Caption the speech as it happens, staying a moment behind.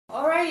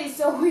Alrighty,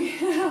 so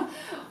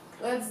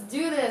let's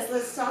do this.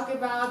 Let's talk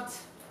about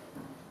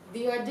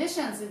the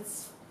auditions.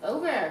 It's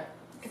over.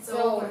 It's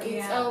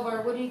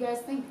over. What do you guys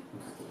think?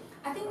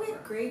 I think we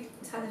have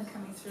great talent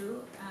coming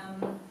through.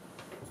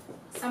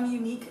 Some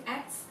unique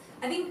acts.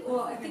 I think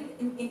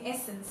in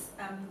essence,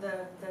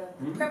 the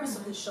premise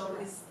of the show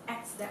is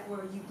acts that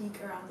were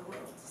unique around the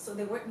world. So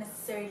they weren't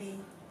necessarily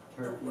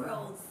the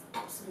world's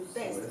absolute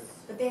best,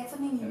 but they had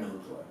something unique.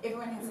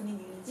 Everyone had something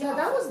unique. Yeah,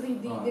 that was the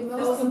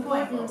most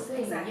important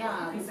thing. Exactly.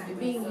 Yeah, Exactly.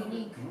 being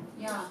unique.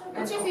 Yeah.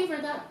 What's your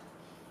favorite act?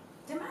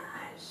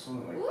 Dimash.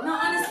 No,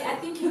 honestly, I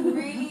think he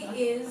really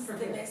is the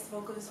best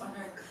vocalist on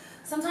earth.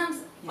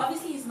 Sometimes,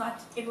 obviously, he's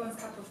not everyone's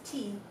cup of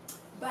tea,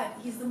 but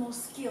he's the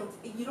most skilled.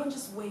 You don't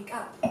just wake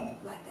up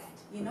like that,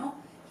 you know?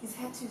 He's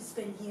had to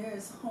spend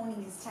years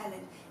honing his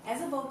talent.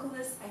 As a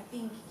vocalist, I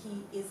think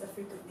he is a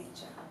freak of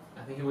nature.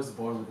 I think he was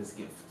born with this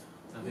gift.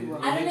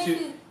 I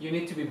think you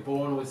need to be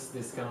born with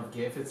this kind of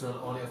gift. It's not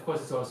only, of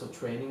course, it's also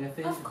training, I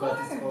think, but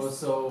it's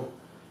also,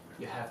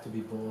 you have to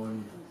be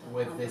born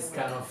with this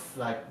kind of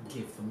like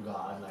gift from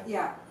God. Like,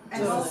 and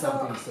just also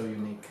something so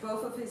unique.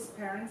 Both of his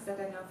parents that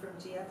I know from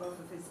Gia, both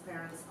of his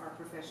parents are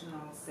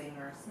professional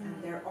singers, and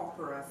they're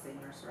opera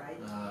singers, right?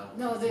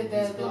 No, the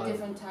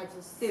different types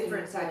of singers.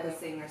 Different type of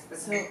singers, but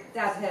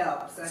that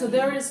helps. So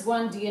there is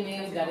one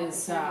DNA that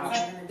is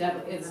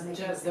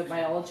just the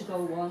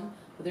biological one,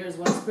 but there is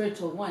one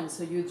spiritual one.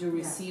 So you do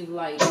receive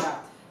like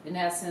an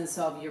essence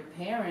of your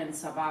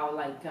parents about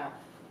like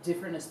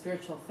different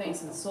spiritual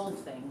things and soul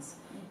things.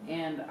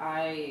 And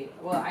I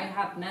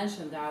have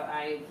mentioned that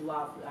I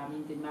love,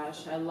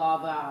 Dimash. I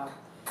love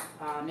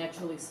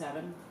Naturally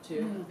Seven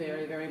too,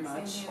 very, very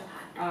much.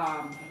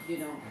 You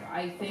know,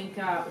 I think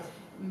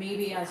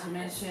maybe as you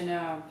mentioned,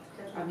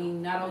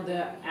 not all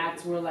the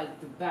acts were like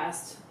the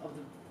best of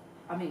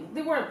the,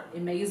 they were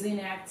amazing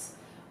acts,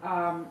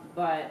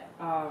 but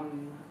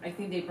I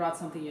think they brought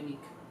something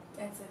unique.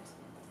 That's it.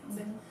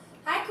 That's it.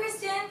 Hi,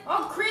 Cristian.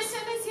 Oh,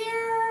 Cristian is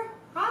here.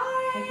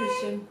 Hi. Hi,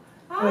 Cristian.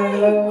 Hi.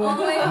 All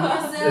the way from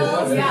Brazil.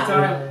 What's the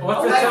time?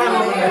 What's the What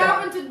time?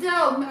 happened to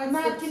Del?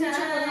 Matt, can you check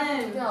what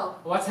happened to Del?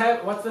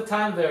 What's the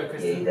time there,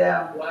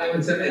 Cristian? What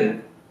happened to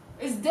me?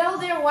 Is Del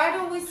there? Why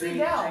don't we see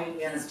Del?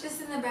 He's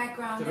just in the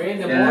background. 3 in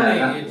the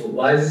morning.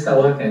 Why is this not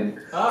working?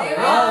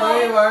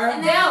 There you were.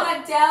 And then we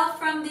got Del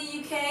from the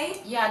UK.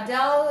 Yeah,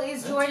 Del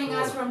is joining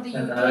us from the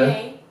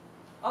UK.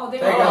 Oh,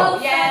 there you we go.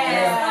 go.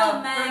 Yeah. Oh,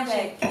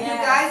 magic. Perfect. You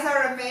guys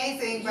are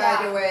amazing,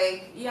 by the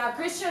way. Yeah,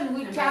 Cristian,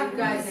 we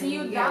can't see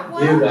you that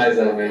well. You guys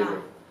are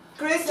amazing.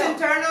 Cristian,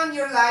 turn on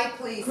your light,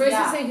 please. Chris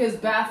is in his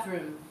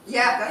bathroom.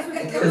 Yeah,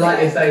 that's To like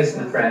your face,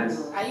 my friends.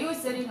 Are you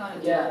sitting on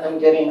it? Yeah, I'm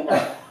getting.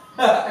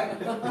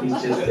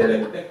 He's just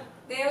kidding.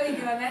 There we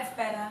go, that's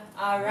better.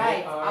 All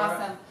right,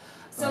 awesome.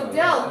 So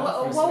Del,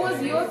 what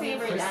was your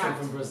favorite act?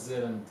 From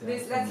Brazil.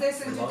 Let's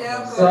listen to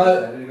Del.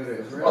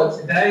 So,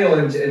 today or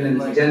in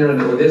general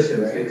in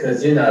auditions,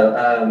 because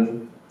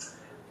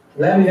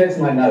let me get to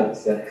my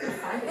notes.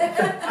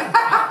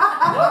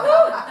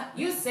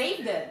 You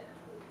saved it.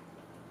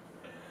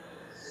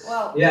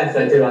 Well. Yes,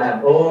 I do. I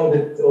have all the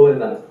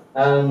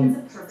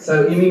notes.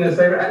 So you mean the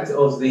favorite act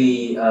of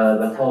the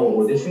whole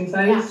audition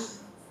phase?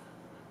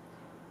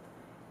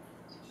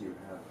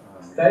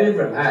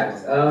 Favorite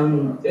act?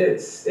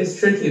 It's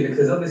tricky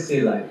because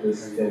obviously like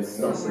there's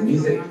lots of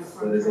music,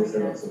 but there's also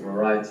lots of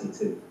variety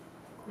too.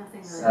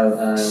 So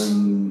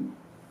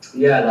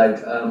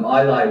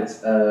I like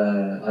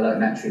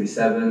Naturally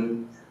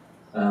Seven.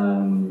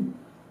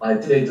 I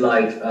did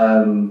like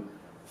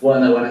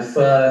when I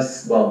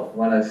first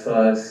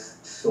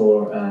saw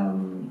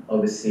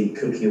obviously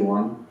Cookie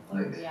One,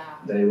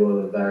 they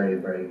were very,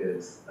 very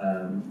good.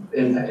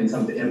 In terms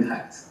of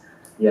impact,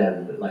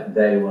 like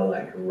they were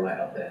like right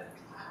up there.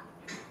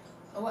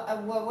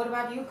 What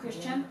about you,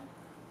 Cristian?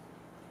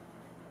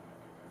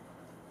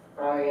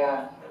 Oh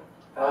yeah.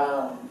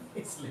 I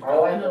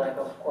like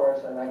of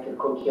course I like the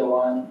Cookie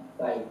One.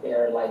 Like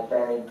they're like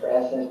very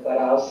impressive, but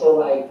I also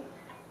like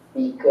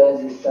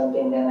because it's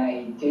something that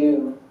I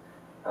do.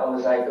 I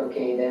was like,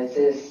 okay, this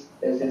is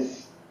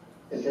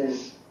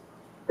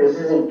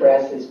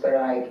impressive, but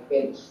like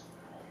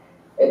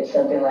it's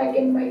something like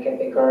in my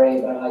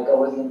category. But like I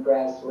was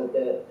impressed with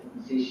the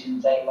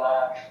musicians I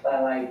love.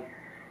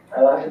 I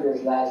loved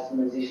this last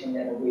musician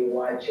that we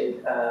watched.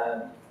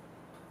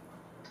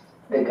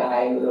 The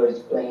guy who was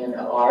playing the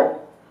harp.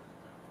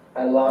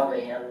 I love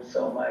him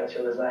so much.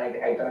 It was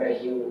like I thought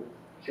he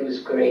was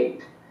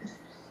great.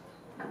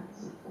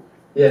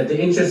 Yeah, the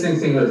interesting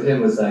thing with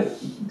him was like,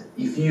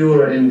 if you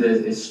were in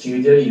the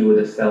studio, you would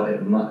have felt it.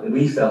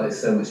 We felt it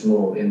so much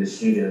more in the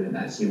studio than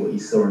actually what you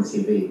saw on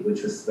TV,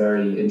 which was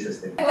very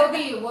interesting.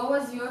 Kobi, what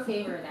was your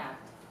favorite act?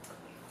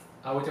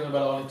 Are we talking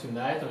about only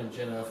tonight or in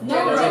general?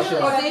 No,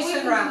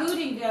 audition round.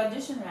 Including the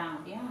audition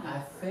round, yeah. I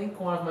think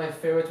one of my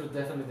favorites was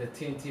definitely the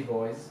TNT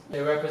Boys.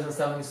 They represent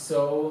something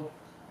so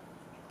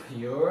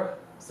pure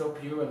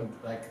and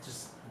like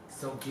just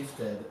so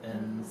gifted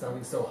and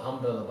something so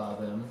humble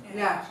about them.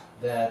 Yeah.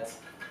 That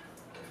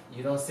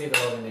you don't see it a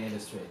lot in the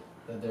industry.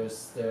 That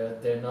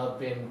they're not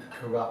being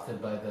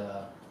corrupted by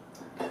the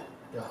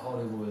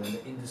Hollywood and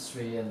the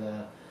industry and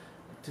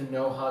to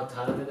know how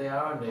talented they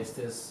are, and they're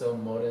still so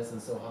modest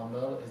and so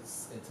humble.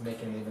 It's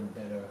making it even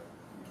better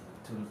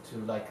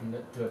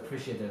to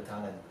appreciate their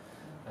talent.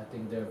 I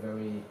think they're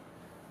very,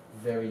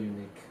 very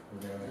unique when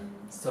they're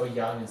so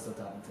young and so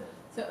talented.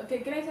 So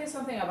can I say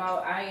something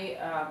about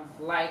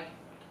like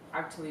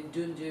actually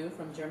Dundu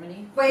from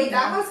Germany? Wait,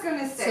 I was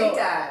gonna say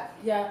that.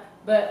 Yeah,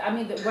 but I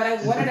mean what I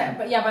wanted to,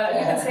 but yeah, but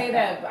you can say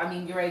that. I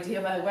mean your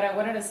idea, but what I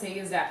wanted to say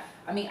is that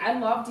I mean I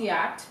love the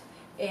act.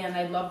 And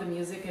I love the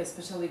music,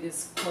 especially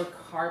this cork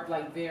harp,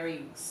 like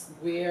very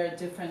weird,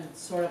 different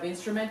sort of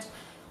instrument.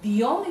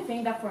 The only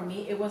thing that for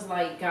me, it was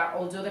like,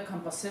 although the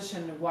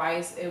composition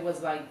wise, it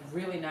was like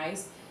really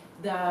nice,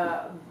 you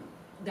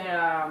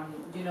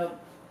know,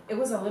 it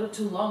was a little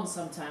too long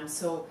sometimes.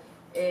 So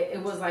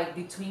it was like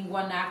between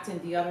one act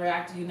and the other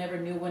act, you never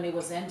knew when it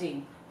was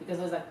ending because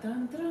it was like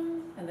dun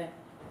dun and then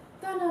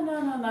dun dun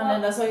dun dun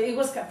dun dun. So it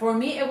was, for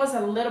me, it was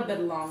a little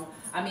bit long.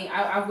 I mean,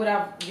 I would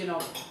have, you know,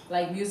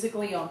 like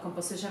musically on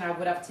composition, I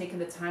would have taken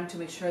the time to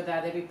make sure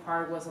that every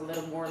part was a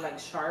little more like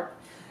sharp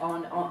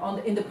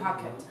in the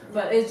pocket.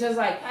 But it's just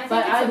like,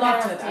 I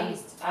loved it.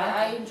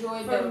 I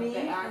enjoyed For the me,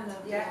 act.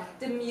 yeah,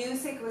 the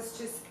music was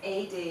just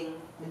aiding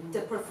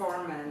the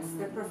performance.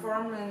 The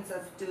performance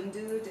of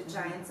Dundu, the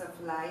Giants of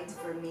Light,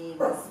 for me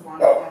was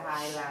one of the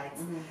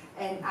highlights.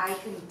 And I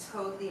can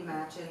totally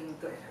imagine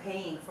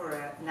paying for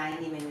a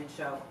 90-minute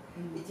show.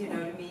 You know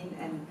what I mean?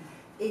 And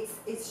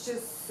it's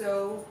just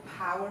so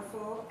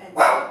powerful and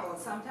simple.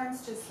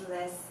 Sometimes just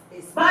less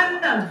is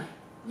more.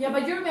 Yeah,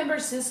 but you remember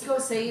Cisco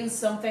saying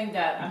something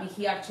that, I mean,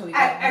 he actually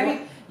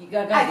I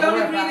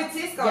don't agree with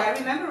Cisco. Yeah. I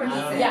remember when he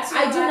said. Yeah,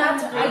 I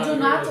do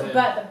not.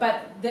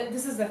 But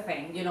this is the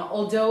thing, you know.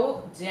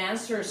 Although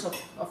dancers,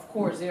 of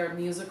course, they are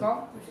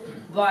musical,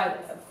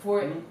 but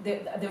for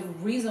the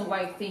reason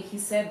why I think he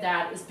said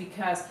that is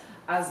because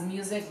as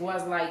music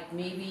was like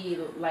maybe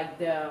like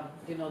the,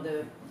 you know,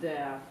 the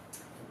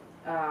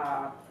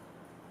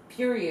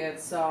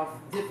periods of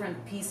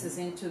different pieces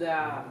into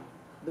the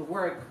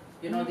work,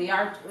 you know, the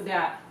art,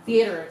 the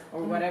theater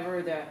or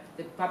whatever the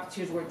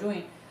puppeteers were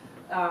doing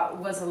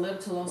was a little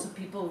too long, so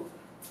people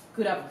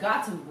could have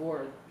gotten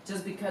bored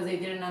just because they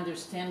didn't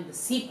understand the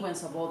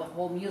sequence of all the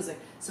whole music.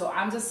 So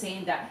I'm just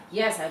saying that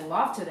yes, I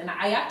loved it, and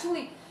I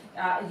actually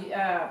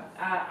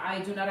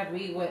I do not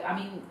agree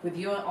with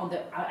you on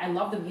the. I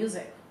love the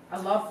music. I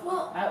love.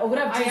 Well, I would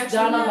have just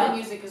done all the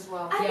music as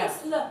well. I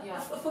guess, look,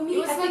 for me, it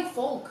was like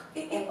folk.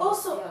 It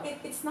also,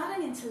 it's not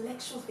an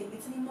intellectual thing;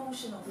 it's an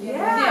emotional thing.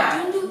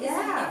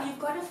 Yeah. You've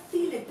got to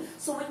feel it.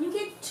 So when you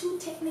get too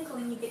technical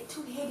and you get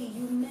too heady,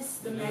 you miss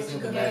the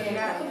magic of it. You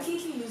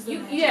completely lose the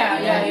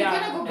magic. You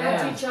kind of go back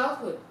to your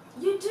childhood.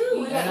 You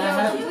do.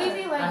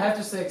 I have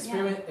to say,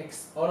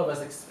 all of us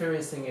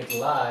experiencing it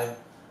live.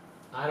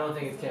 I don't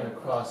think it came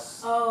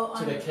across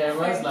to the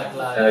cameras like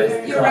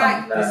live. You're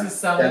right. This is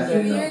something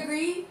that you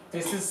agree.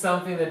 This is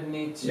something that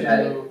needs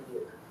to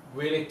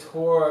really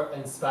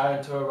inspire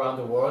and tour around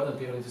the world, and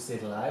people need to see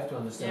it live to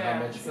understand how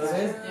magical it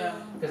is.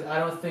 Because I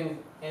don't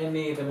think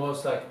the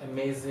most like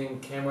amazing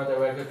camera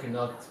director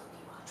cannot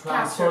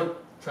transform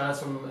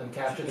and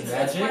capture the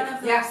magic. It's one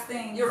of those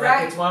things. You're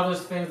right. It's one of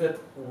those things that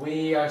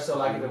we are so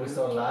lucky that we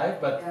saw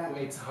live, but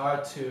it's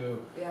hard to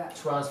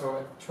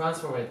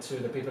transform it to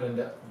the people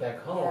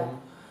back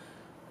home.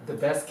 The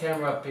best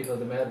camera people,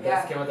 the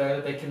best camera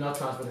director, they cannot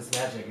transfer this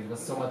magic. It was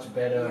so much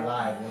better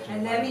live.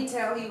 And let me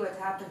tell you what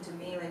happened to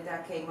me when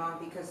that came on,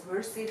 because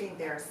we're sitting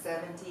there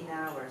 17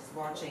 hours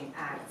watching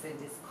acts in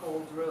this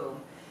cold room.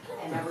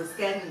 And I was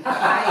getting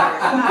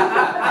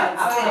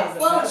tired.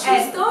 Well,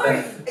 true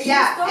story.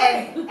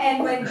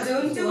 And when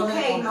Dundu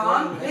came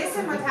on,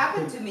 listen what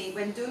happened to me.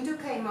 When Dundu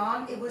came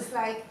on, it was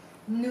like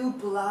new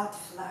blood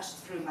flushed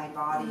through my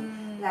body.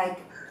 Like,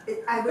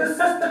 I was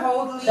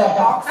totally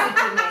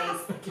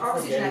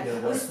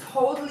oxygenated. I was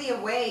totally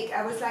awake.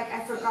 I was like, I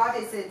forgot,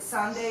 is it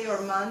Sunday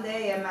or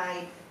Monday? Am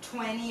I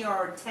 20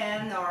 or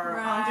 10 or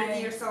 100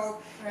 years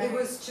old? It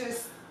was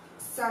just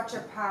such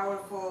a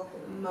powerful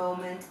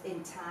moment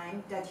in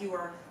time that you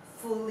are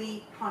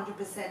fully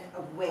 100%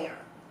 aware.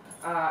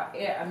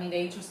 I mean, the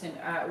interesting.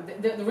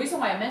 The reason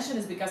why I mentioned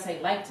is because I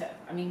liked it.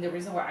 I mean, the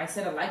reason why I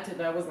said I liked it,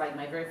 that was like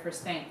my very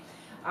first thing.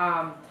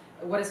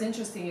 What is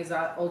interesting is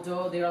that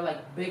although they are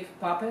like big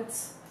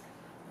puppets,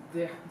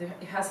 it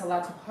has a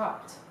lot of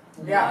heart.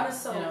 Yeah.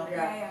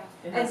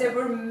 And there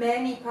were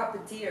many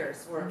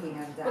puppeteers working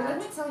on that. But let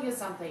me tell you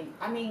something.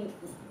 I mean,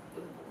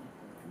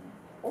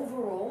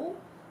 overall,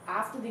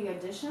 after the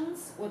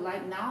auditions,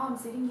 like now I'm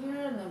sitting here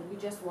and we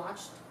just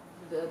watched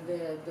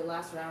the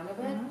last round of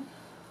it.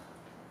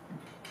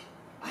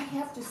 I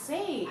have to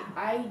say,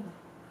 I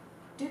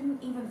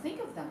didn't even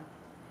think of them.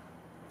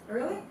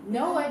 Really?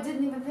 No, I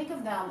didn't even think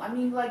of them. I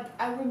mean, like,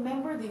 I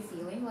remember the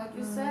feeling, like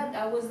you said.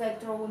 I was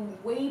like thrown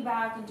way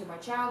back into my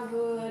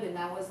childhood, and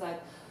I was like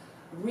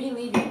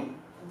reliving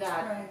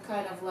that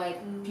kind of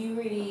like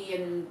purity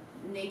and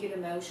naked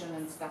emotion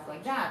and stuff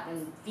like that,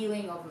 and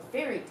feeling of a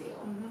fairy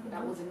tale.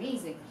 That was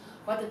amazing.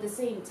 But at the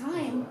same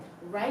time,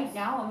 right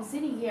now I'm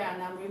sitting here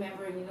and I'm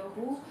remembering, you know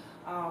who?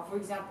 For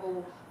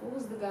example, what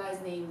was the guy's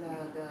name?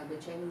 The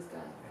Chinese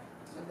guy.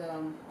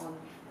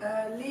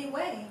 Li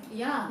Wei.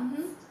 Yeah.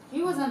 Mm-hmm.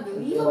 He was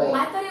unbelievable.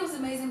 I thought it was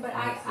amazing, but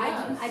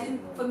I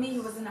didn't. For me, he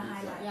wasn't a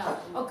highlight. Yeah.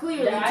 Oh,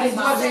 clearly. Yeah, I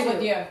agree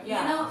with you.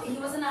 You know, he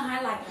wasn't a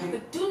highlight.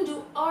 But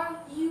Dundu are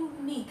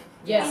unique.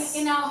 Yes.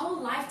 In our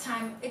whole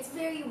lifetime, it's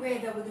very rare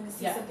that we're going to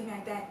see something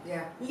like that.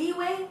 Yeah. Li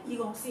Wei,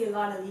 you're going to see a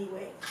lot of Li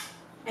Wei.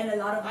 And a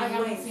lot of I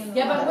haven't seen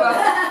yeah, but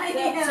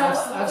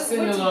I've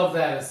seen a lot of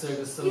that in Cirque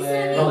du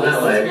Soleil. Oh,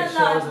 that way. a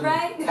lot,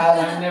 right?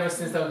 I've never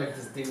seen something like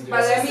this thing.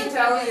 But let me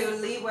tell you,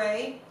 Li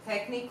Wei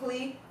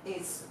technically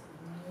is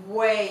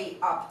way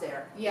up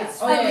there. Yes.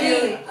 It's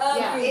really.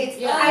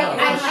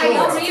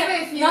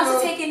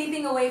 Not to take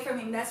anything away from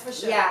him, that's for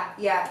sure.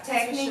 Yeah.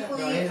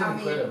 Technically, he's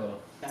incredible.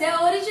 Dale,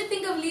 what did you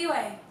think of Li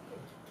Wei?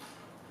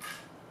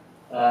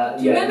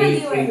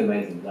 He's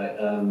amazing. Like,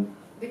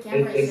 the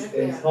camera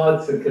it's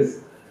hard to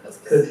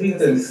because he's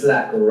doing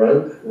slack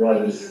rope rather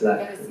than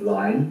slack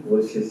line,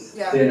 which is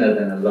thinner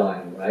than a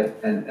line, right?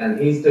 And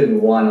he's doing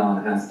one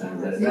arm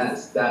handstands, and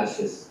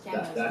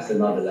that's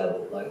another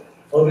level. Like,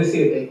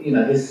 obviously, you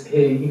know,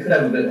 he could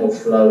have a bit more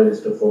flow in his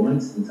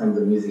performance in terms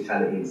of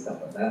musicality and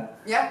stuff like that.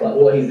 Yeah. But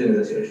what he's doing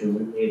is actually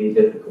really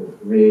difficult,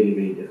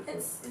 really difficult.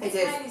 It's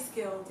highly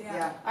skilled,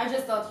 yeah. I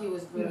just thought he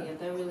was brilliant.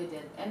 I really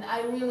did, and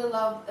I really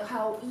loved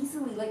how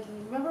easily, like,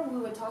 remember we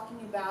were talking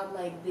about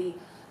like the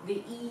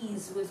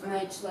ease with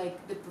which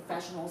like the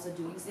professionals are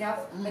doing stuff.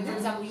 Like, for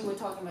example, you were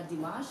talking about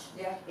Dimash,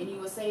 and you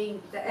were saying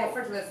the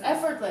effortlessness.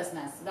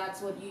 Effortlessness. That's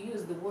what you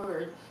used, the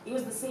word. It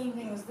was the same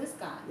thing as this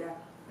guy. Yeah.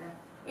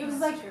 It was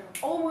like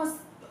almost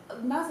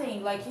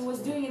nothing. Like he was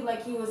doing it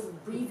like he was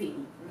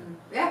breathing.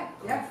 Yeah.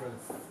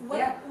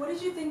 What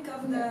did you think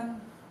of the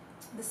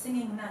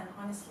singing nun?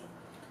 Honestly,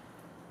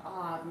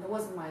 It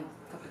wasn't my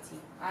cup of tea.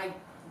 I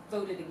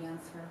voted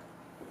against her.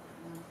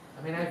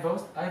 I mean, I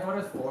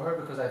voted for her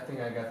because I think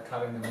I got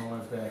caught in the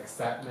moment of the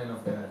excitement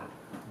of the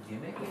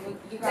gimmick.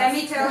 Let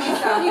me tell you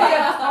something. You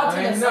got caught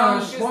in the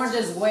song Born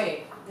This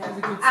Way.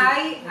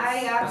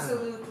 I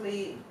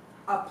absolutely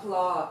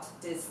applaud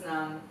this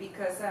nun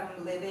because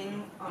I'm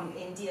living on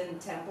Indian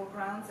temple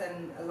grounds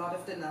and a lot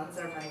of the nuns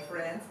are my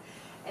friends.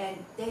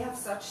 And they have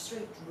such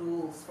strict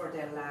rules for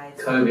their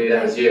lives. Kobi,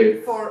 that's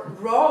you. For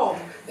Rome,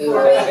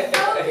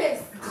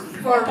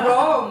 for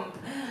Rome,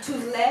 to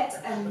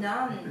let a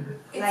nun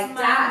like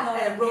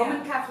that, a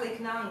Roman Catholic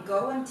nun,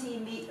 go on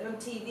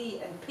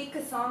TV and pick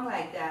a song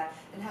like that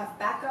and have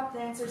backup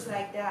dancers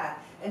like that,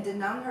 and the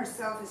nun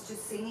herself is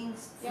just singing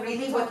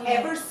freely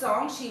whatever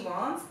song she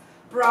wants.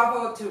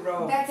 Bravo to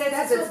Rome. That's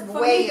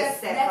way a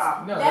step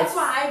up. No, that's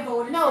why I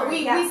voted for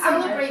we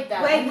celebrate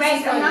that.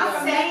 Wait, I'm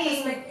not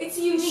saying it's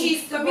unique.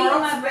 She's the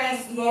world's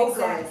best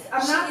vocalist.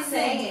 I'm not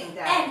saying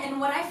that. And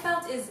what I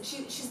felt is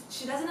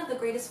she doesn't have the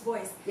greatest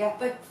voice. Yeah.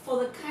 But for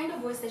the kind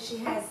of voice that she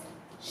has,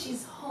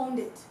 she's honed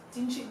it.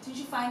 Didn't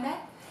you find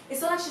that? It's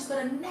not like she's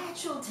got a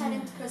natural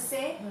talent per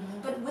se,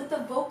 but with the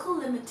vocal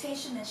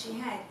limitation that she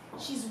had,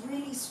 she's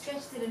really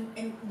stretched it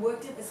and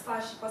worked it as far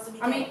as she possibly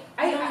can. I mean,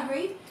 I don't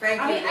agree.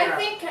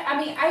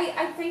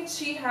 I think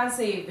she has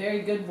a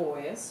very good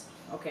voice.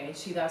 Okay,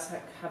 she does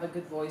have a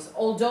good voice.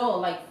 Although,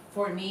 like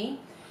for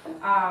me,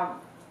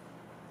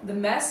 the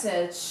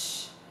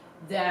message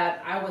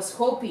that I was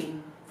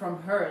hoping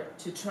from her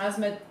to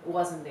transmit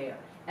wasn't there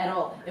at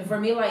all. And for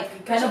me,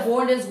 like, kind of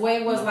Born This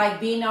Way was like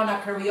being on a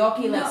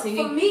karaoke, like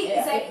singing. For me,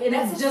 it's like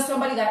it's just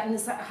somebody that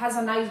has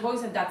a nice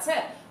voice and that's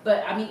it.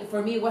 But I mean,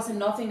 for me, it wasn't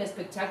nothing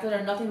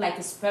spectacular, nothing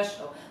like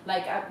special.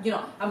 Like, you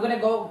know, I'm gonna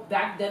go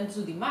back then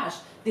to Dimash.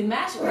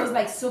 Dimash was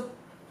like so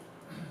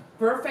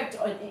perfect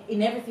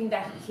in everything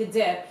that he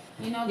did.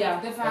 You know,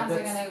 the fans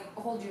are gonna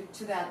hold you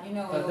to that. You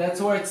know. But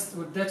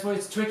that's where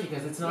it's tricky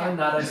because it's not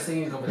another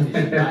singing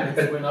competition.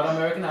 Right? We're not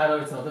American Idol.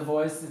 It's not The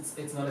Voice.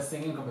 It's not a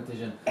singing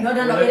competition. No.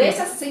 It is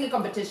a singing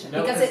competition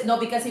because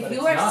if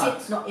you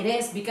are it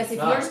is because if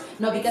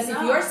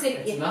you're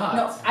sitting. It's not.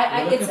 No,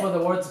 You're looking for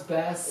the world's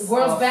best.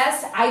 World's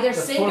best, either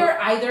singer,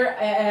 either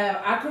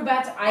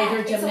acrobat,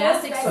 either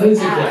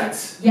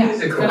gymnastics. You're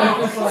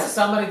looking for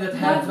somebody that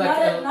has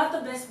not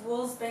the best,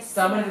 world's best.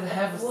 Somebody that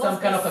has some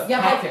kind of a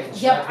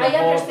package. I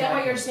understand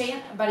what you're saying,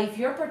 but if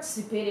you're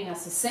participating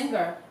as a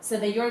singer, so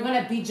that you're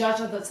going to be judged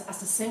as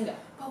a singer.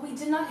 But we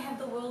did not have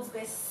the world's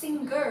best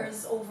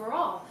singers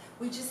overall.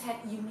 We just had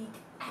unique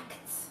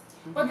acts.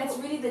 But that's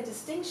really the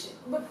distinction.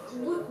 But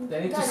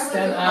they need to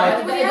stand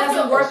out. But it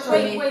doesn't work for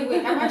me.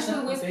 Wait. I'm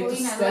actually with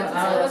Paulina.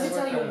 Let me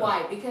tell you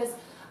why. Because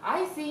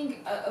I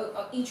think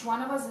each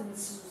one of us, and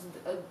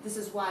this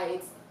is why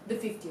it's the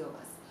 50 of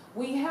us.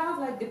 We have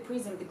like the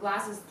prism, the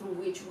glasses through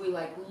which we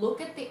like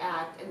look at the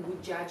act and we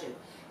judge it.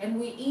 And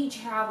we each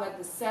have like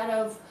the set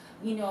of,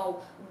 you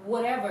know,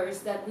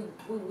 whatevers that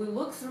we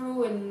look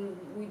through and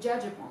we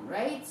judge upon,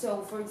 right?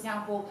 So for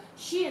example,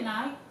 she and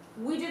I,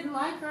 we didn't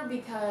like her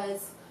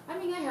because, I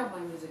mean, I have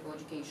my musical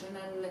education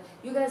and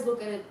you guys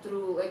look at it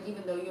through, like,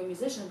 even though you're a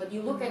musician, but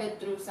you look at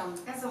it through some...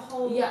 As a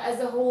whole. Yeah, as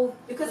a whole.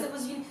 Because it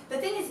was, the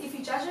thing is, if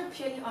you judge her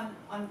purely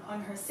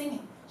on her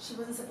singing, she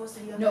wasn't supposed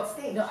to be on that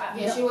stage.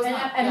 She was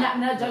not.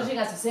 I'm not judging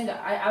as a singer.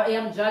 I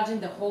am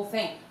judging the whole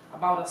thing.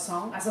 about a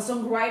song as a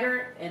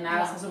songwriter and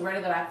as a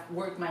songwriter that I've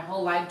worked my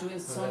whole life doing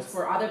songs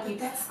for other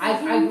people. That's the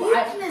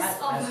uniqueness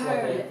of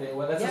her.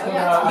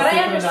 But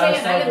I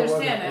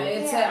understand.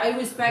 It's I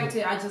respect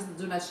it. I just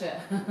do not share.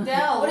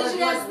 Del, what did you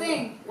guys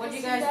think? What do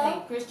you guys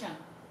think, Cristian?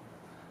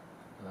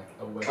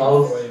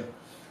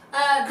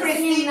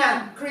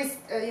 Christina.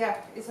 Yeah,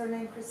 is her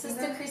name Christina?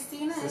 Sister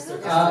Christina. Sister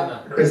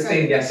Christina.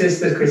 Christine, yeah,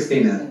 Sister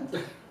Christina.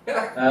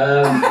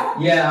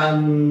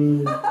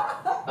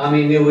 I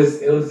mean, it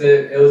was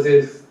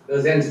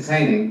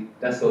entertaining.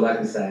 That's all I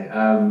can say.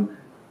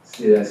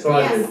 Yeah, as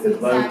far as the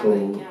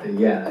vocal,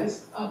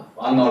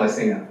 I'm not a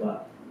singer,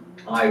 but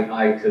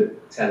I could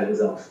tell it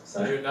was off.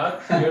 So you're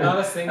not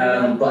a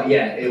singer. But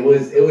yeah, it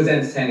was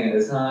entertaining at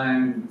the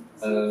time.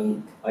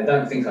 I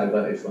don't think I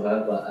voted for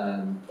her,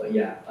 but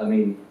yeah, I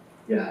mean,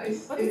 yeah,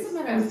 it's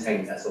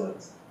entertaining. That's all it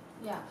was.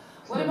 Yeah.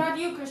 What about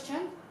you,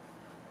 Cristian?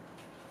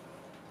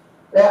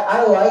 Yeah,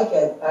 I like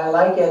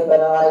it, but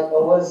it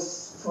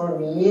was for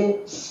me.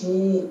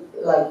 She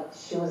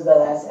was the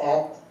last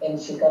act, and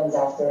she comes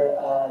after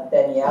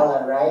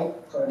Daneliya, right?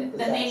 From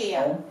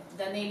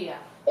Daneliya.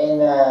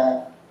 And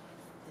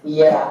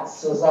yeah,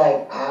 so it's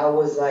like I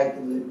was like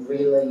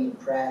really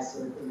impressed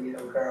with the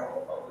little girl.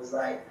 I was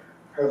like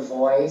her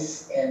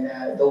voice and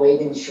the way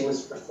that she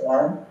was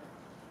performed.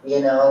 You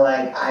know,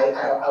 like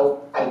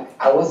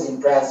I was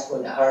impressed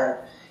with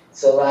her.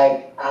 So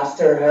like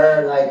after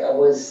her, like I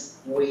was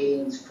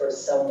waiting for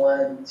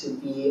someone to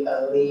be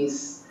at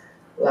least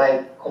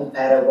like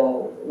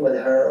compatible with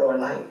her or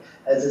like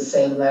at the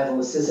same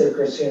level. Sister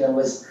Christina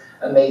was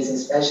amazing,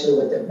 especially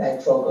with the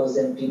back vocals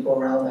and people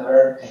around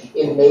her.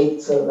 It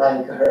made so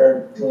like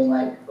her doing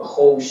like a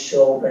whole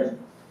show, but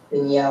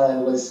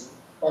Daneliya was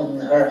on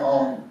her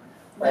own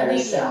by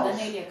herself.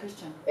 Daneliya,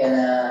 Cristian. And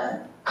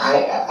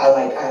I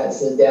like,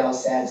 as Adele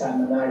says,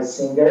 I'm not a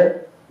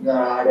singer, not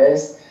an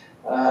artist,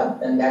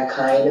 and that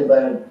kind,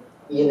 but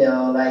you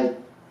know, like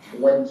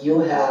when you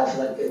have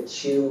like a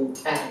two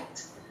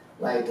act,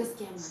 like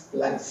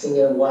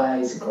singer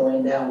wise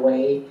going that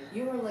way,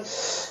 you were like,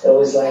 it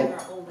was like,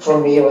 for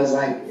me it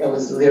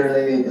was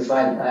literally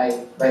defined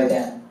by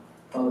them.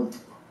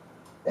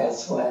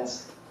 That's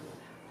what.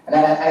 And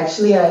I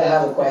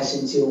have a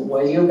question too.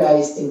 What do you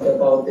guys think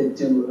about the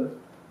duo?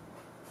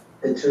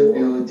 The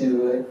tribute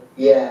duo,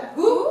 yeah.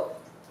 Who?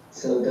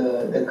 So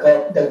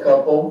the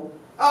couple.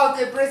 Oh,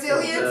 the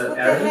Brazilians with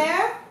the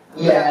hair?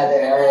 Yeah, the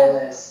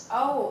hairless.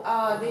 Oh,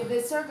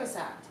 the circus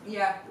act.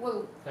 Yeah.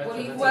 Well, what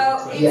do you?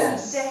 Well,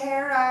 yes. The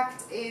hair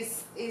act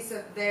is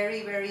a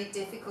very, very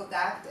difficult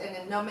act,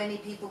 and not many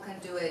people can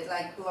do it.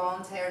 Like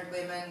blonde-haired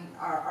women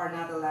are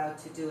not allowed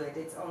to do it.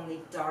 It's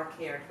only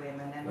dark-haired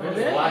women.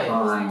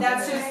 And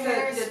that's just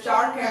the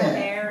dark-haired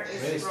hair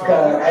is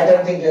wrong. I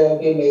don't think it will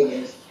be made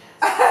it.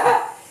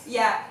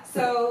 Yeah.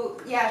 So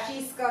yeah,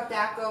 she's got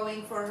that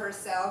going for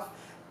herself.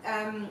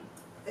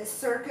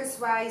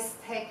 Circus-wise,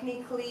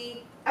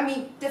 technically, I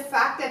mean, the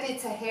fact that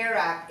it's a hair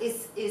act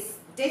is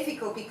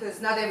difficult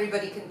because not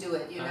everybody can do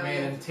it. You know. I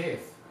mean, and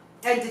teeth.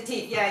 And the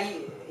teeth,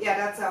 yeah,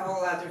 that's a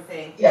whole other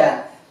thing.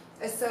 Yeah.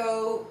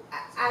 So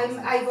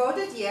I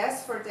voted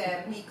yes for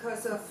them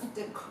because of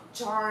the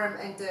charm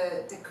and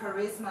the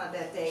charisma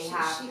that they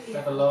have.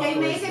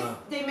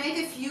 They made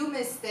a few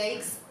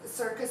mistakes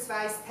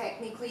circus-wise,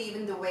 technically,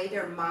 even the way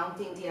they're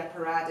mounting the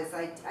apparatus.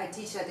 I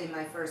teach that in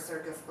my first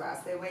circus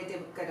class. The way they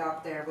got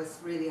up there was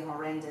really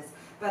horrendous.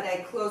 But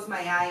I closed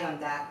my eye on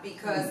that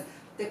because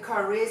the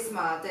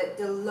charisma,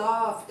 the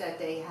love that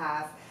they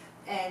have,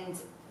 and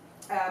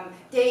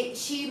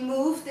she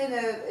moved in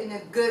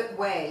a good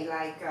way,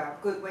 like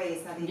good way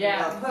is not even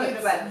well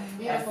put, but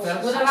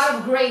with a lot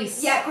of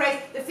grace. Yeah,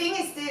 grace. The thing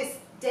is this: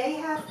 they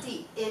have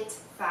the it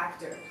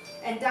factor,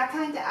 and that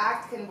kind of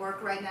act can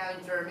work right now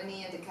in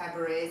Germany and the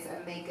cabarets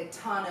and make a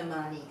ton of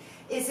money.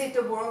 Is it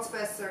the world's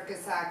best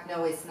circus act?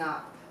 No, it's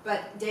not.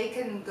 But they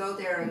can go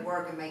there and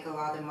work and make a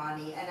lot of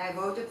money. And I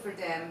voted for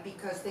them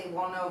because they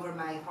won over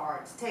my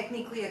heart.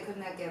 Technically, I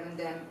couldn't have given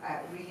them a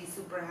really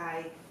super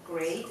high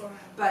grade,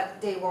 but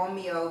they won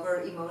me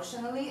over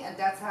emotionally, and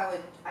that's how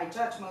I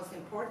judge most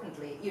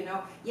importantly. You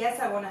know, yes,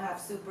 I want to have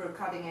super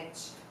cutting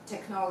edge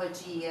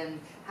technology and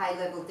high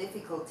level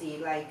difficulty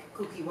like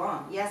Cookie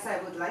One. Yes, I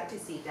would like to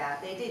see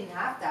that. They didn't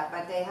have that,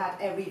 but they had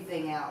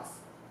everything else.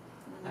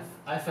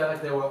 I felt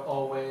like they were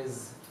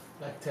always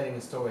like telling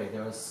a story. They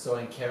were so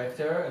in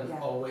character, and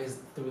always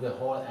through the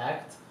whole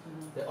act,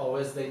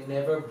 they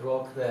never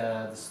broke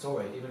the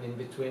story, even in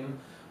between,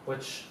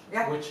 which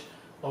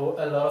a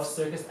lot of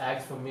circus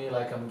acts for me,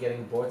 like I'm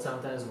getting bored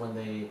sometimes when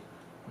they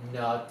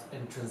not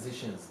in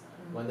transitions,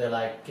 when they're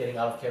like getting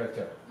out of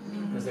character,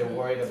 because they're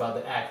worried about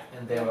the act,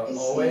 and they were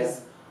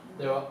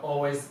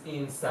always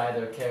inside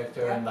their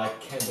character, and like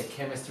the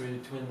chemistry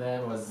between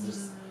them was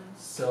just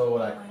so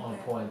like on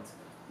point.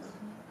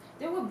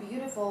 They were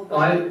beautiful.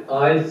 I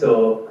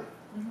thought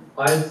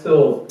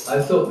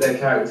their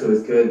character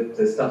was good.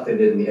 The stuff they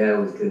did in the air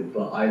was good,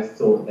 but I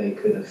thought they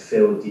could have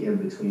filled the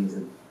in-betweens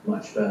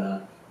much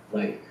better.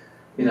 Like,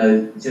 you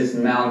know, just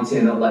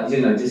mounting or like,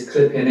 you know, just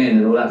clipping in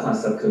and all that kind of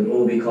stuff could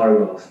all be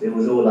choreographed. It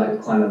was all like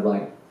kind of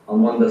like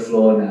I'm on the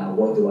floor now.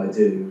 What do I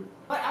do?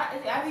 But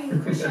I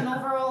mean, Cristian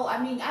overall,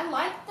 I mean, I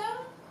like them,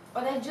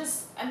 but I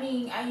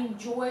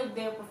enjoyed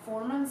their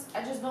performance.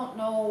 I just don't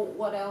know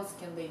what else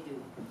can they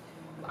do,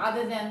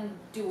 other than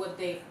do what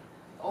they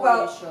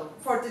always show.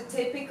 For the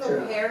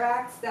typical hair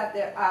acts that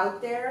they're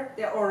out there,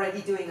 they're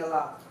already doing a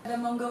lot. The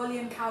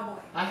Mongolian cowboy.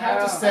 I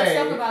have to say,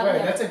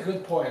 that's a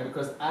good point,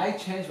 because I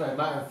changed my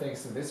mind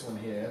thanks to this one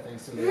here,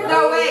 thanks to Lira.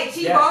 No way,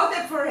 she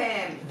voted for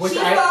him. She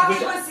thought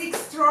it was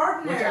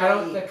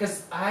extraordinary.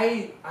 Because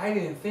I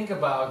didn't think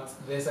about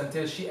this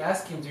until she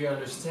asked him, do you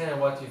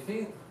understand what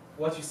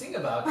you sing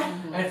about?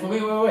 And for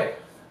me, wait.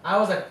 I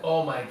was like,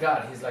 oh my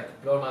God, he's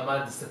like blowing my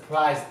mind, the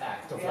surprise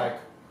act of like,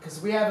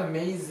 because we have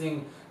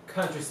amazing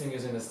country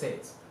singers in the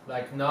States,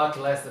 like not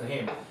less than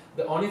him.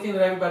 The only thing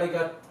that everybody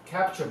got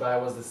captured by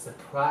was the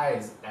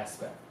surprise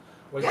aspect,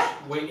 which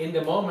we in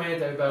the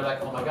moment everybody was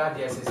like, oh my God,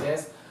 yes.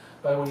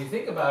 But when you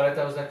think about it,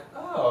 I was like,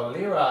 oh,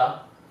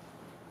 Lira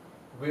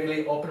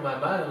really opened my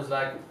mind. I was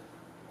like,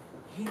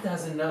 he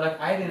doesn't know. Like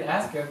I didn't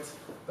ask it,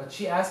 but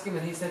she asked him,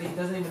 and he said he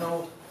doesn't even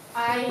know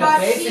the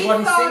basic what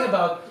he's singing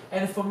about.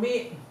 And for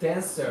me,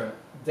 dancer,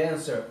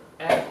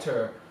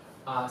 actor,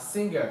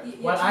 singer.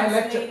 What I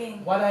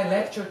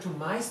lecture to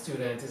my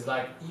students is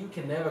like, you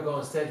can never go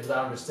on stage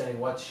without understanding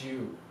what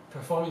you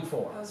performing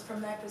for. That was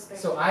from that perspective.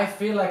 So I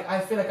feel like I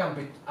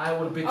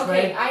will betray.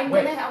 Okay, I'm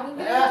gonna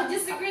have to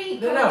disagree.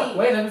 No,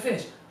 wait, let me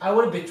finish. I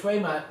will betray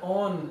my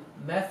own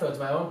methods,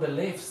 my own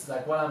beliefs,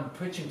 like what I'm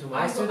preaching to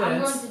my students.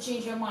 I'm going to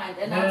change your mind,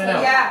 and no.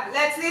 Yeah,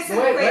 let's listen.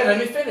 Wait, let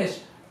me finish.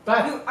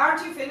 But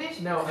aren't you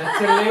finished? No,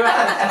 until Lira,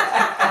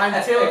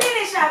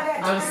 finish up.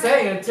 I'm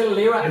saying until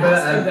Lira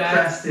asked me that.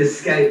 Press the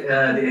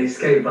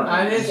escape button.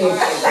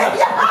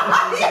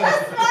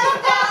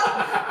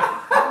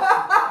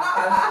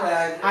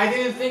 I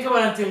didn't think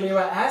about it until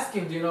Lira asked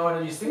him, do you know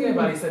what you're singing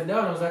about? He said no,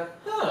 and I was like,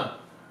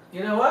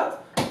 you know what?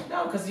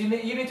 No, because you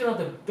need to know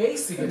the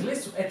basic, at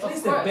least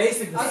the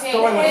basic, the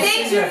story.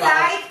 Did you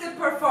like the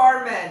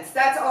performance?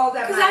 That's all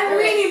that matters. Because I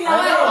really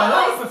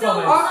love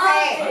performance.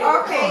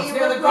 Okay.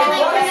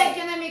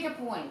 Can I make a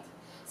point?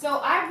 So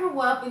I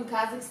grew up in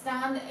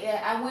Kazakhstan.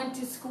 I went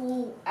to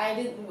school.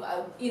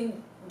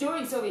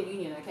 During Soviet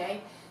Union.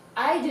 Okay,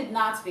 I did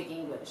not speak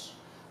English,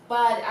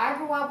 but I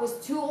grew up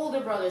with two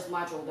older brothers,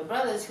 much older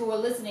brothers, who were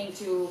listening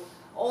to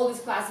all this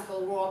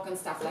classical rock and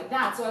stuff like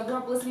that. So I grew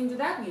up listening to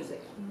that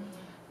music.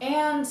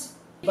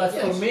 But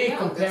for me,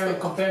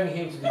 comparing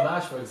him to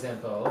Dimash, for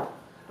example,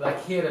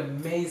 like he had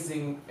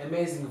amazing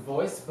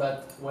voice,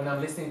 but when I'm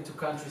listening to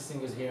country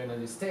singers here in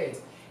the States,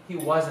 he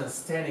wasn't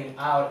standing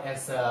out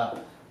as the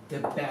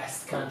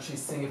best country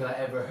singer that I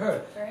ever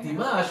heard.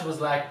 Dimash was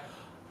like,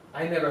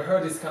 I never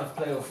heard this kind of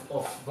play of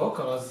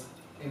vocals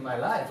in my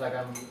life. Like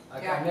I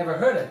never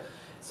heard it.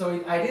 So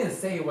I didn't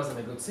say he wasn't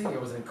a good singer. He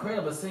was an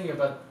incredible singer,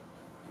 but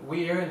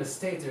we here in the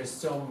States, there's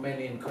so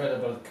many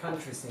incredible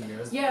country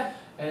singers. Yeah.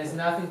 And it's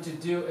nothing to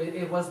do,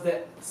 it was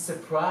the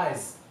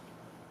surprise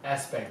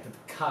aspect that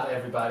caught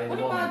everybody in the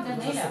moment. It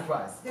was a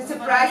surprise. The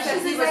surprise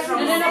that he was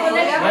from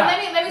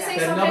let me say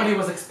something. Nobody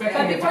was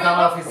expecting it to come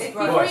out of his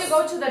voice. Before you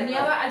go to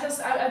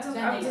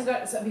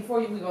Daneliya, before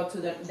we go to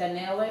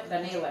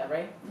Daneliya,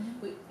 right?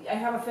 I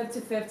have a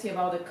 50-50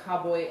 about the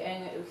cowboy,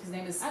 and his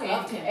name is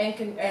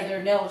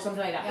Daneliya or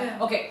something like that.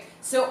 Yeah. Okay,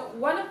 so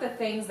one of the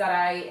things that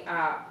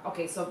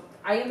so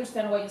I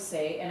understand what you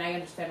say, and I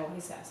understand what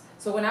he says.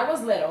 So when I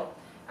was little,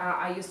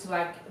 I used to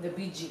like the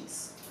Bee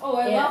Gees. Oh,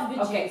 I love Bee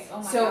Gees. Okay.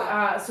 Oh my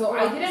God. So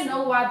I didn't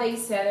know what they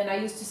said, and I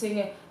used to sing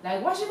it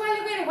like Okay,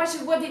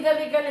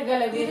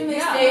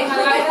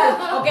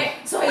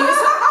 so I used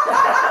to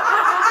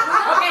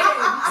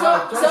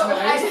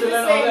I used to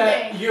learn all the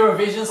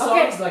Eurovision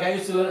songs. Like I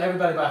used to learn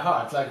everybody by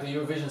heart, like the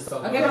Eurovision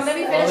songs. Okay, but let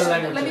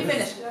me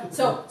finish.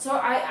 So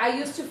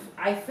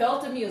I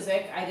felt the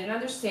music. I didn't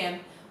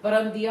understand. But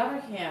on the other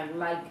hand,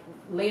 like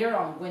later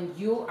on, when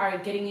you are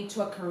getting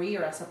into a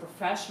career as a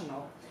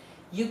professional,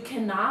 you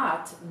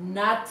cannot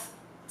not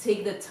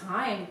take the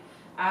time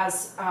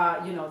as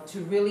to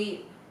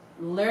really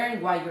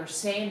learn what you're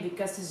saying,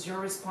 because it's your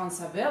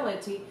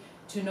responsibility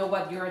to know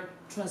what you're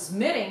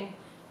transmitting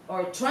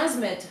or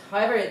transmit,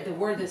 however the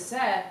word is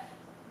said,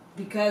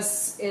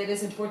 because it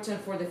is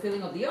important for the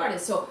feeling of the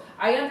artist. So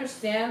I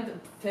understand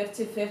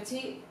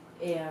 50-50,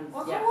 and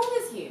how old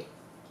is he?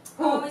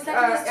 Oh, he's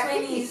like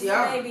in his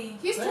 20s, maybe.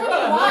 He's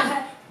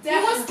 21. He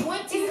was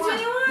 21. He's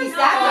 21. He's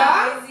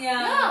that young?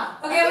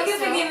 Yeah. Okay, we can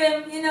forgive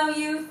him. You know, we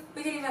can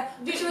forgive him.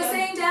 But you were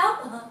saying,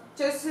 Del?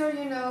 Just so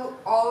you know,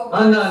 all words...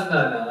 Oh, no.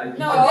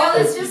 Del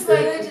is just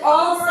like...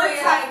 All words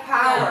have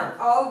power.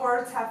 All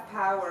words have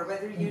power,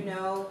 whether you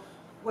know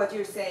what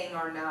you're saying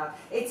or not.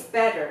 It's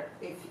better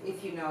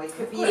if you know. It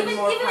could be even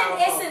more powerful.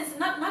 In essence,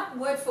 not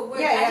word for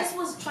word. I just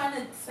was trying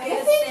to say I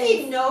think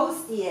he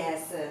knows the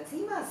essence.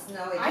 He must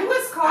know it. He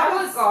was caught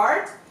off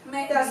guard.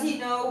 Does he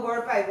know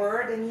word by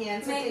word? And he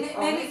answered it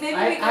honestly.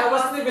 I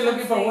wasn't even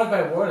looking for word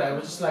by word. I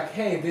was just like,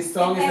 hey, this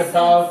song is essence.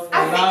 about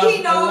I think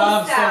he knows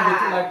love that.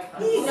 song.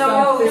 Like, He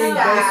knows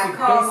that.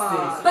 Come basic.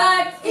 on.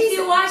 But if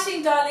you're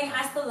watching, darling,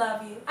 I still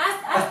love you.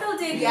 I still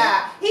dig you.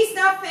 Yeah, he's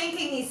not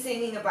thinking he's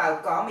singing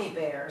about gummy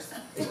bears.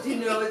 Do you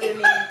know what I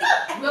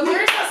mean? Well,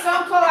 there's a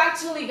song called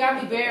actually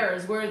Gummy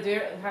Bears where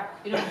they're,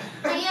 you know.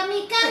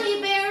 Yummy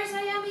gummy bears,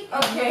 yummy.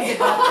 Okay.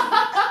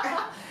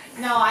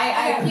 No,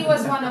 he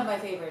was one of my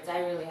favorites. I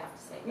really have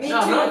to say. Me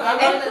No, too. I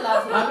really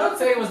love him. I'm not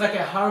saying it was like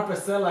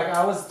 100%. Like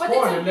I was But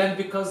torn, it's a- and then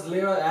because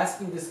Lira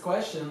asking this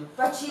question,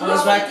 But she I was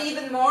loved like- it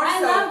even more I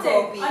so, loved it.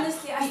 Kobi,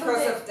 Honestly, I still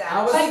because did. of that. I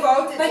was- She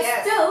voted But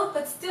yes.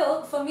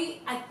 still, for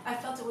me, I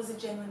felt it was a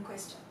genuine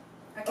question.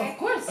 Okay? Of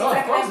course. Oh, of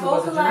Like course I it was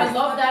a vocalized genuine- I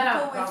love that what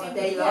out. people were They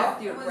thinking.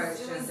 loved Yeah, your it was-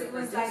 questions. The It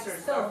was like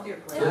producers still. loved your I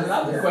questions.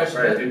 love the Yeah, question.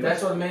 very That, good.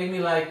 that's what made me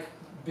like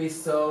be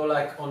so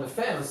like on the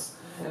fence.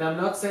 And I'm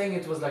not saying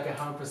it was like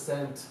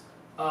 100%.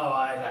 Oh,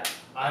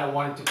 I don't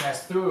want it to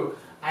pass through.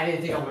 I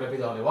didn't think I'm gonna be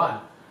the only one.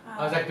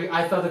 I was like,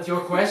 I thought that your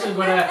question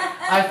gonna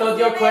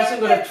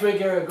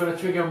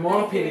trigger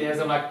more opinions.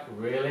 I'm like,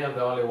 really? I'm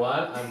the only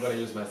one? I'm gonna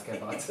use my sketch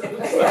box.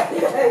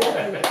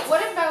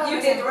 What about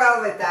You did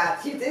well with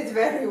that. You did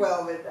very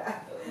well with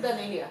that.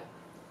 Daneliya?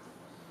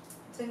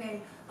 Daneliya.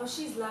 Oh,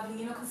 she's lovely.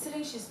 You know,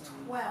 considering she's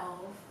 12,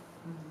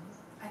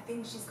 I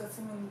think she's got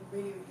something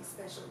really, really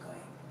special going.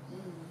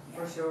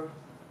 Yeah. For sure.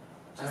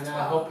 I mean, She's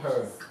I 12. hope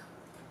her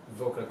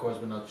vocal cords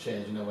will not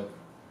change. You know, with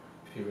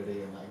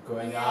puberty and like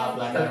growing Yeah. up.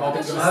 Like I hope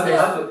it's She's gonna stay.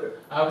 still-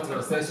 I hope it's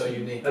gonna stay so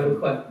unique.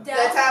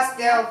 Let's ask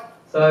Del.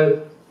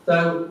 So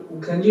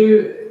can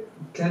you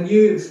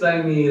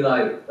explain me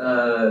like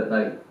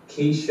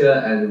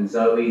Keisha and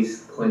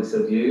Zoe's points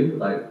of view,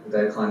 like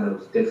their kind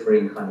of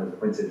differing kind of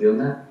points of view on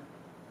that?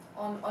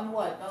 On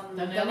what? On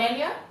Daneliya?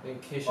 Daneliya?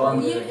 And Keisha Um,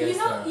 will be You against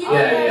know, her.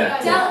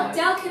 Yeah.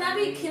 Del, can I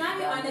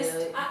be honest?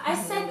 I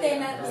sat there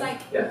and I was like,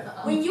 Yeah.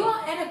 when you are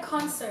at a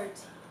concert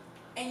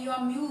and you are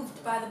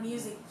moved by the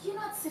music, you're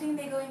not sitting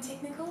there going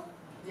technical.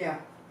 Yeah.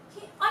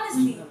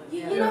 Honestly,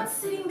 you're Yeah. not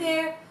sitting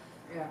there.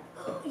 Yeah.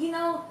 You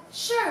know,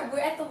 sure, we're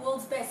at the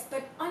world's best,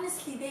 but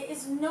honestly, there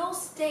is no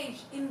stage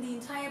in the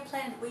entire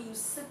planet where you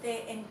sit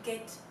there and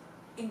get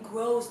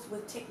engrossed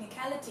with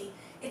technicality.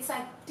 It's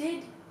like,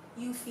 did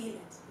you feel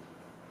it?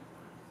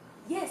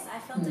 Yes, I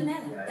felt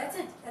Daneliya. Yeah. That's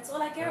it. That's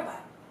all I care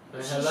about.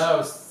 And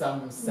hello,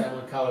 Simon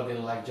Cowell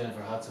didn't like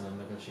Jennifer Hudson, and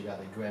look, she got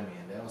the Grammy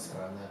and the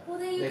Oscar on that. Well,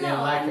 there you They go.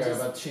 didn't like I'm her,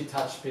 just- but she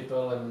touched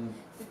people and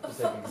was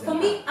like For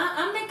me,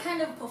 I'm the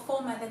kind of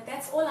performer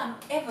that's all I'm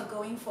ever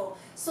going for.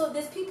 So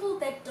there's people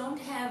that don't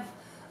have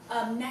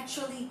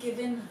naturally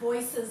given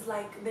voices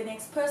like the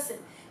next person.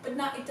 But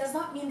now it does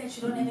not mean that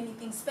you don't have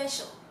anything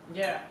special.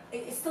 Yeah.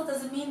 It still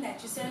doesn't mean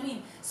that, you see what I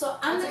mean? So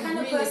I'm That's the a kind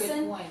of really good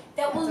person point. that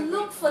That's will a great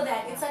look for point,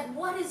 that. yeah. It's like,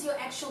 what is your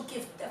actual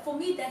gift? For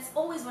me, that's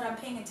always what I'm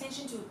paying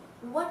attention to.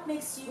 What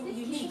makes you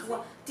unique?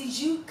 What, did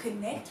you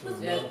connect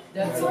with Yeah, me?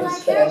 that's That's all I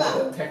care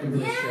about.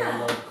 technically Yeah. showed a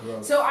lot of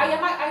growth. So I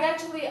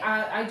actually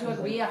I do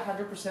agree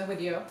 100% with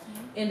you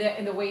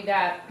in the way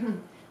that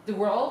the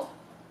world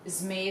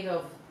is made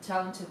of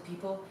talented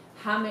people.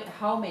 How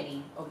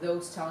many of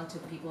those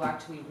talented people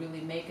actually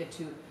really make it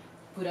to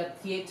put a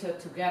theater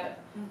together?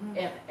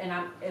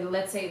 And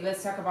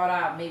let's talk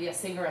about maybe a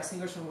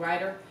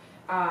singer-songwriter.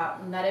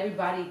 Not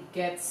everybody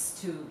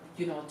gets to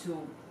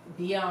to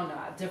be on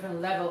a different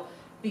level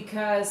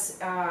because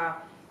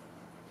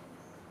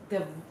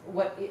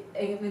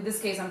in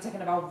this case I'm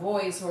talking about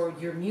voice or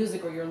your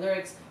music or your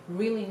lyrics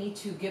really need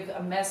to give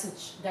a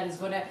message that is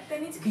going to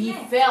be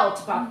connect.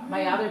 felt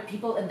by other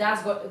people, and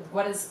that's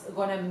what is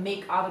going to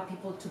make other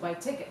people to buy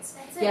tickets.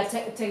 That's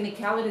it.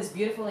 Technicality is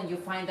beautiful, and you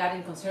find that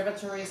in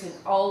conservatories and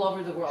all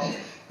over the world,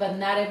 but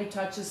not every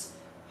touches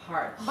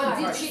heart. But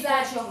did she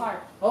touch your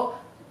heart? Oh,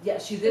 yeah,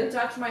 she did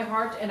touch my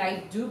heart, and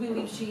I do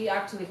believe she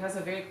actually has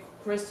a very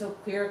crystal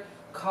clear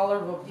color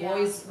of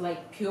voice,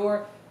 like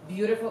pure,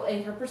 beautiful,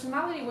 and her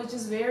personality was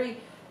just very,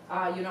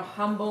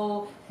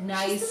 humble,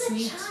 nice, she's still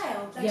sweet. a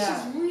child. Like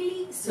Yeah. she's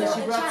really So still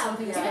she a brought child.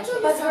 something Can I special. tell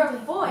you But her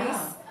something?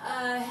 voice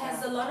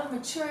has a lot of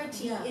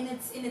maturity Yeah. in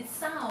its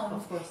sound,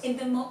 Of course. in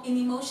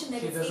emotion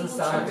that She it's doesn't able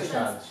sound to like a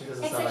child. She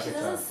doesn't sound Exactly, like she a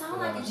doesn't child.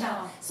 sound like a Yeah.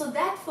 child. So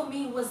that for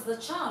me was the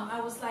charm. I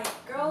was like,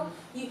 girl,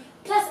 you.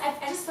 Plus,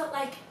 I just felt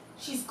like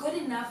she's good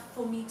enough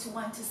for me to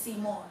want to see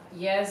more.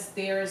 Yes,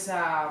 there's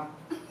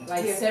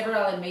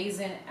several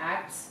amazing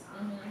acts,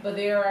 but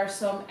there are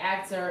some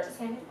acts that are,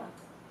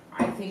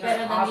 I think Better are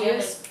than the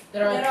obvious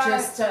that are That are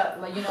just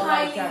highly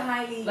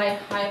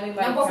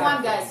Number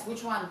one, guys.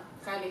 Which one?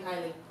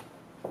 Highly.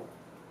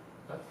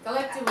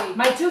 Collectively.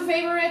 My two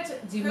favorite,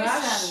 Dimash.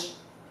 Christian.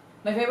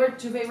 My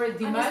two favorite,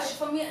 Dimash. Honestly,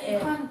 for me, you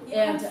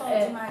can't fault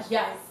Dimash.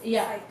 Yeah, guys. It's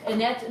yeah. like- And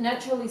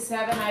naturally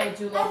 7, I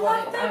do I love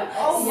what love it. them.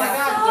 Oh my God. I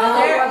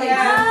love what they do.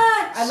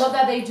 much. I love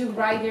that they do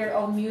write their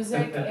own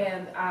music,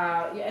 and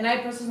I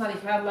personally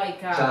have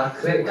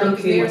Chocolate their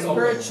cookie.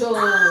 spiritual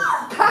feeling.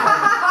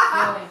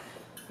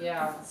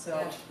 Yeah. So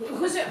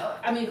who's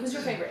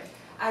your favorite?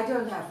 I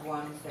don't have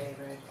one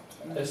favorite.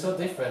 They're so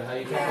different. How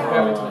you can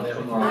compare between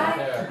them?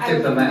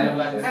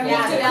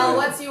 Del,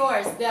 what's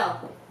yours,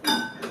 Del?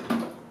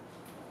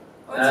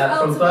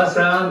 From first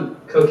round,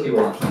 cookie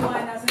one.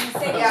 I was gonna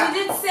say, you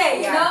did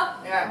say, you know,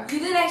 you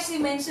did actually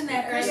mention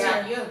that earlier.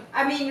 Cristian, you.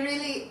 I mean,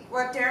 really,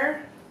 what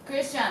they're...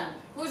 Cristian,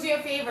 who's your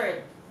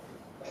favorite?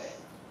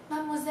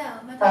 Mademoiselle.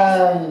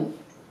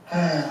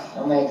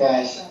 Oh my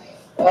gosh.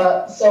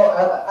 So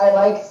I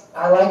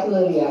like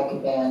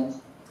Liliac band.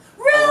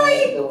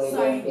 Really? The way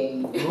Sorry.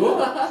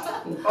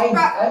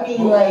 I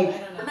mean, like,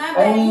 My I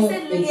bad, mean, you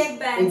said Liliac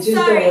band. it's just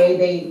Sorry. the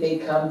way they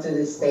come to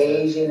the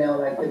stage, you know,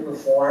 like they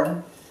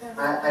perform.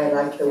 I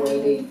like the way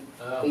they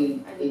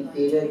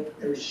did it,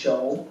 their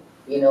show.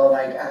 You know,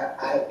 like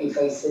if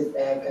I sit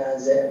back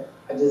as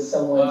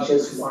someone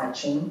just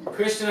watching.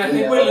 Cristian, I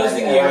think we're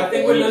losing you. I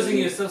think we're losing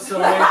you. So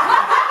sorry. I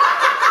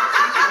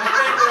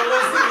think we're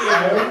losing you.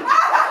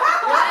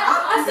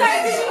 I'm sorry,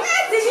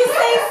 did you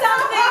say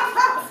something?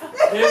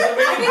 There's a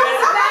really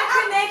bad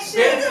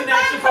connection. bad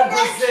connection from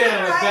Brazil.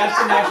 Bad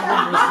connection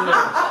from Brazil.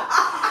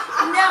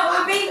 No,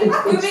 we're being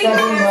Kobi,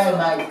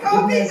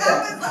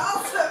 that was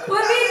awesome.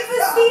 we're being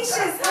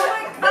facetious. Oh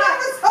my god. That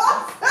was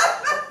awesome.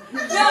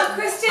 No,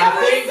 Cristian,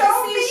 we're being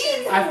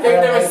facetious. I think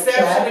the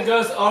reception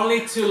goes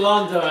only to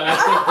London. I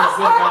think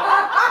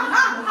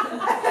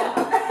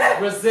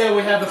Brazil,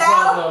 we have a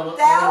problem. We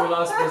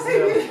lost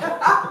Brazil.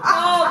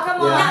 Oh,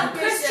 come on. Now,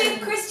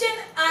 Cristian,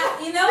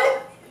 you know,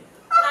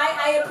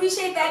 I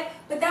appreciate that,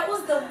 but that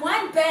was the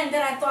one band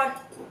that I thought,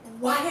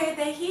 why are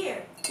they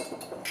here?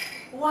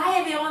 Why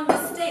are they on the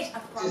stage?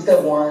 Just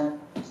the one.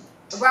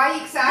 Why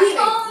exactly?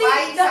 The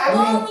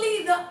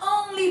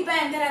only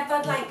band that I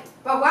thought like,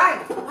 but why?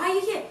 Why are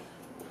you here?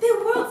 The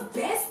world's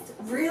best?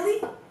 Really?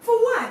 For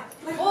what?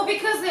 Like, Well,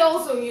 because they're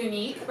also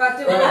unique. But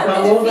the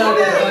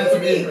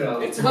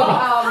It's how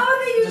are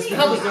they unique? just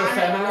because they're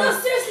feminine. No,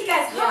 seriously,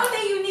 guys, how are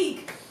they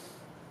unique?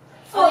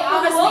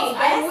 Honestly,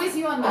 I'm with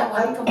you on that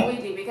one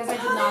completely because I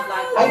did not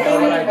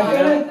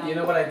like You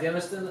know what I did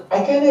understand?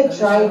 I kind of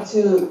try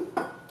to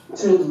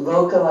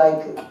look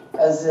like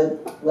as a,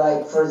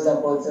 like, for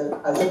example,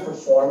 as a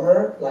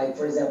performer, like,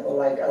 for example,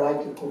 like, I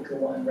like the Cookie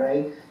one,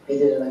 right? They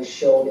did a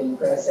show to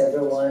impress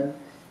everyone.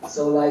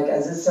 So, like,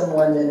 as a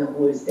someone then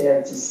who is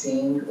there to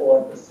sing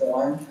or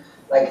perform,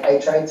 like, I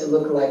try to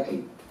look like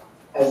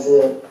as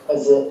a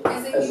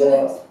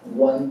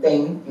one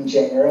thing in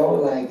general.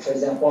 Like, for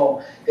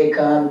example, they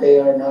come, they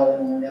are not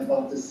only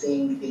about to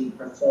sing, they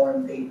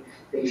perform, they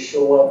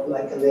show up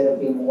like a little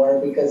bit more,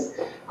 because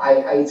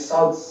I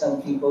saw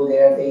some people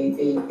there,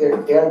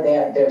 they're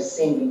there, they're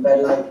singing,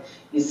 but like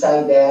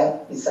beside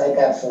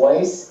that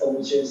voice,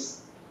 which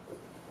is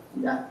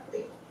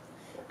nothing.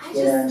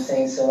 You know what I'm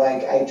saying? So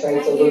like I try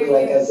to look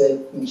like as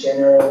a in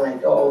general,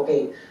 like, oh,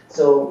 okay,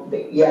 so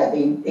they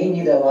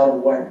need a lot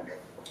of work.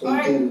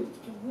 They do.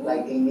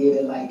 Like they need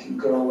to like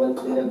grow a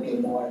little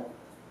bit more.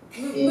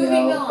 You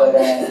know,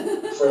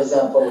 but for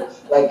example,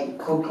 like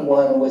Cook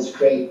one was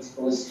great. It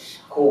was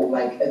cool.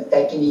 Like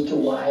technique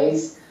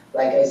wise,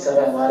 like I saw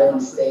a lot of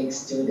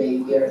mistakes too.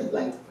 They're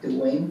like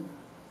doing,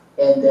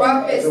 and then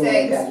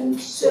everyone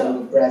got so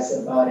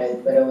impressed about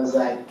it. But it was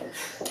like,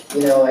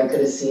 you know, I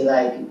could see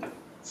like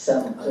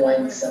some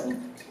points,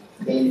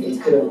 they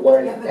could have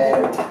worked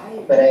better.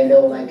 But I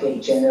know like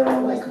in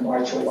general, like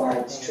martial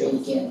arts,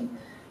 tricking,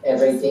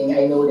 everything.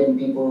 I know then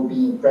people will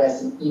be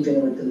impressed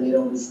even with the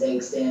little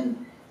mistakes.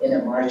 Then in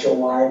the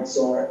martial arts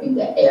or in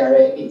the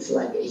area, it's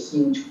like a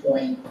huge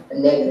point, a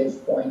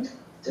negative point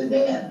to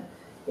them.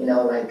 You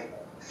know, like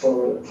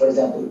for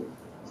example,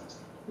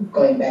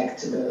 going back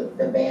to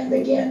the band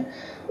again,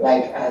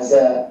 like as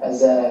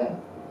a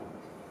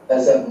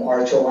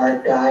martial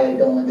art guy, I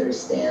don't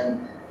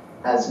understand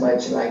as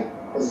much like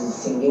as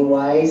singing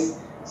wise,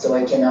 so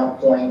I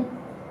cannot point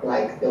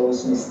like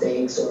those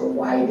mistakes or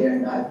why they're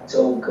not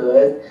so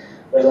good.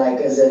 But like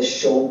as a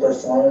show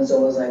performance, I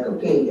was like,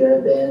 okay, they're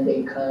a band,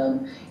 they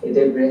come, they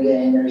bring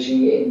an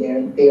energy,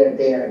 and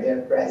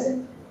they're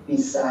present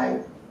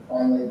beside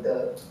only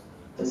the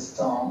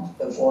song,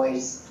 the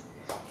voice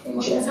in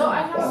general. So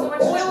I have so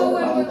much.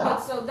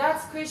 Wait. So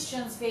that's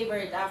Cristian's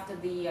favorite after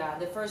the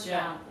first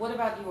round. What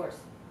about yours?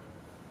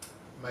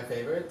 My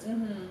favorite?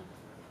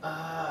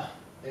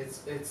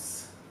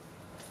 It's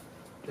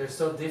they're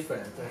so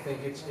different. I think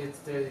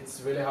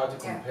it's really hard to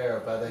compare,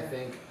 but I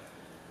think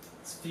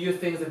it's few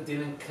things that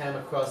didn't come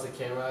across the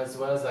camera as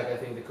well. As like I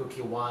think the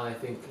Cookie one I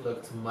think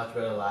looked much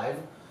better live.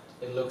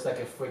 It looks like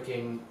a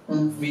freaking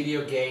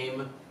video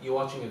game. You're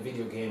watching a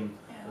video game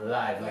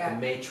live, like a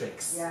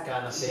Matrix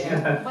kind of thing.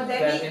 But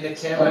that in the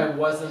camera it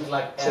wasn't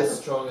like as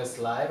strong as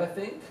live, I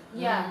think.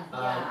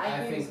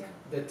 I think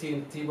the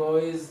Team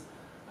T-Boys.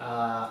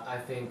 I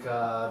think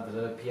the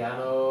little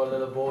piano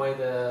little boy,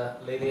 the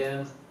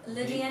Lydian,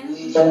 Lydian.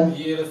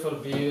 Beautiful,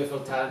 beautiful,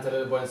 talented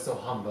little boy, and so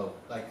humble.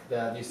 Like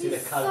that, you see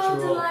He's the cultural.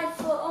 so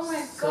delightful. Oh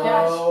my So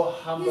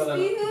gosh. humble He's and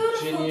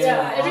beautiful. genuine.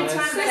 Yeah, every honest.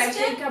 time that I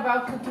think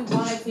about cookie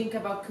one, I think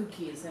about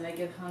cookies, and I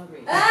get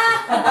hungry.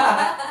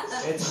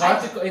 It's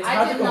hard to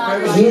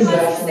compare. He's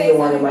definitely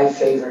one of my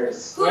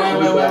favorites. Wait.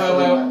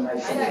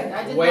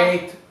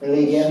 Wait.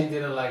 Lydian. She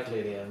didn't like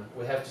Lydian.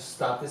 We have to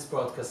stop this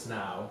broadcast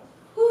now.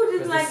 Who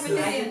didn't like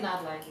Lydian? I did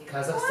not like it.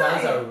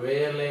 Kazakhstans are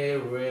really,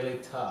 really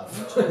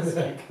tough.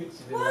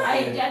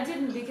 I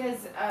didn't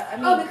because I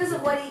mean. Oh, because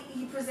of what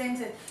he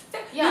presented.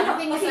 Yeah, the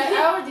thing is,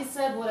 I already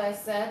said what I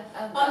said.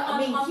 I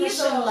mean, he's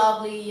a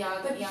lovely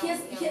young. But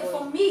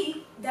for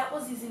me, that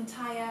was his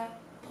entire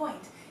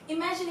point.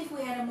 Imagine if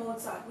we had a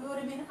Mozart, we would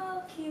have been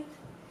cute.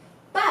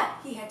 But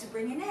he had to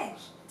bring an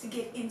edge to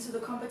get into the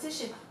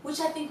competition, which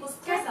I think was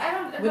clever.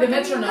 With a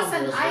metronome.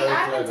 Listen,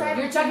 I'm entitled.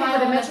 You're talking about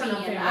the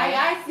metronome thing, right?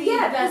 I think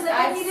that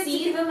I needed to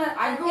give him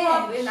I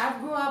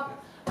grew up.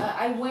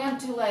 I went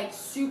to like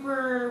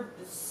super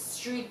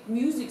strict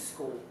music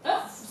school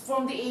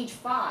from the age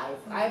 5.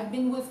 I've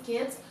been with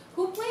kids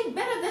who played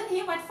better than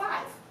him at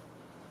 5.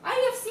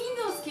 I have seen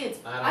those kids.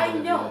 I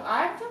know.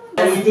 I'm telling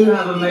you. We do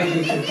have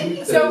amazing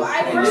techniques. So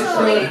I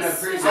personally,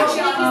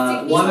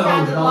 actually, one of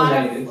them had a lot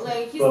nominated of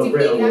like his for a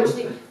Brit technique. Award.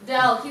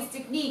 Actually, his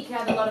technique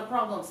had a lot of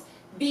problems.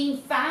 Being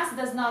fast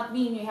does not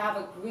mean you have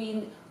a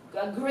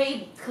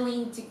great,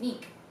 clean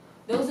technique.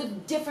 Those are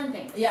different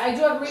things. yeah, I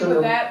do agree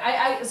with that.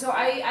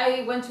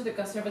 I went to the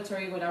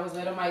conservatory when I was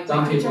little. My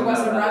teacher was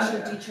a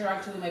Russian teacher,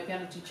 actually my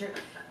piano teacher,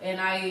 and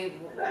I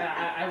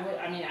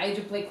mean I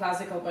do play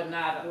classical, but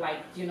not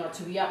like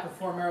to be a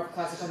performer of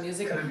classical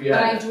music. Yeah.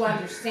 But I do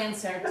understand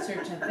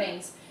certain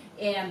things,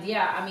 and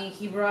yeah, I mean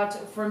he brought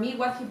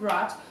what he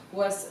brought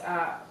was.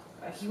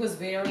 He was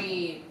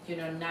very,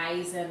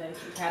 nice and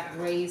he had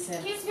grace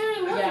and he's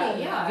very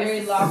lovely,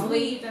 very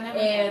lovely.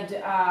 And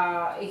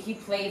he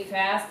played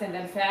fast and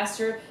then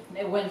faster.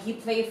 When he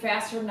played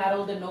faster, not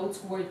all the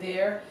notes were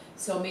there.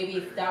 So maybe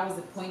if that was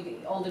the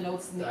point, all the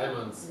notes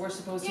were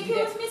supposed to be there.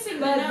 He was missing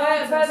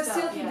but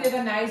still, he did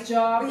a nice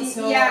job.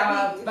 So,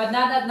 but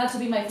not to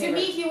be my favorite.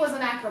 To me, he was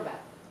an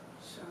acrobat.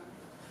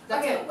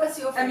 Okay, what's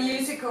your favorite? A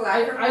musical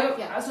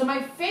acrobat? So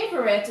my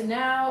favorite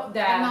now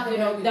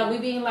that that we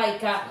being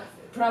like.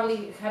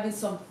 Probably having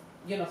some,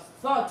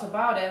 thought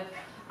about it,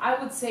 I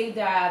would say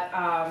that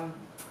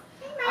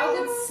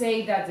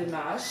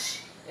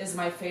Dimash is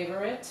my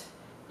favorite.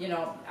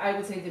 I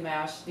would say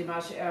Dimash,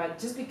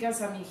 just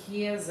because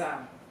he is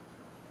out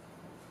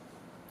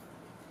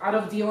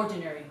of the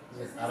ordinary.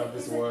 Out of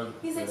this world.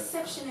 He's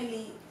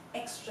exceptionally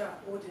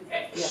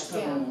extraordinary.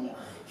 Yeah.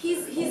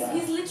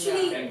 He's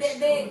literally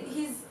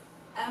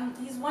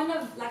he's one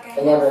of like a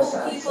handful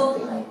of people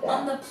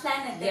on the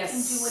planet that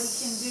can do what he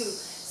can do.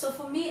 So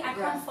for me, I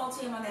can't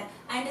fault him on that.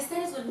 I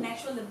understand he's got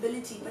natural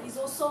ability, but he's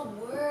also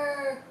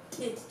worked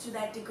it to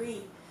that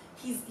degree.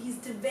 He's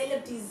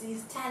developed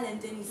his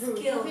talent and his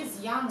skill. His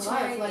young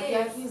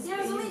life, he's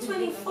only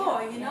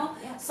 24,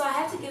 Yeah. So I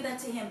have to give that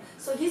to him.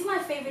 So he's my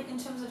favorite in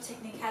terms of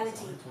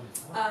technicality.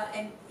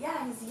 And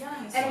yeah, he's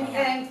young.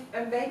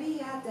 And maybe he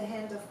had the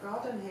hand of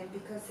God on him,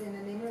 because in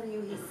an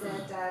interview he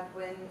said that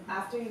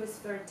after he was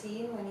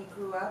 13, when he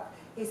grew up,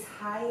 his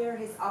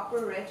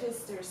upper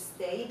register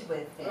stayed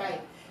with him.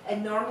 Right.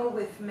 And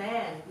with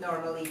men,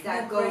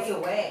 that goes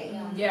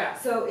away. Yeah.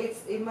 So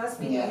it must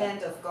be the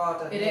hand of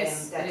God on him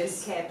that he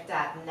kept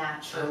that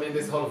natural. I mean,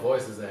 this whole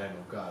voice is the hand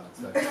of God. It's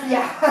like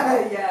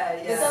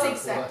The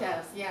 6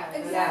 octaves,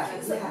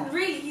 Exactly. So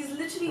really, he's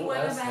literally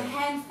one of a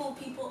handful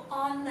people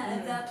on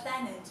the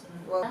planet.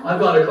 Well, I've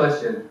got a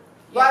question.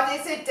 What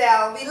is it,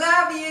 Del? We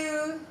love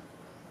you.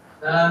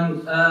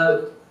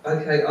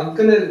 Okay, I'm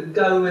gonna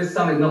go with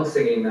something not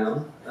singing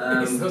now.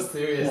 He's so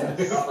serious.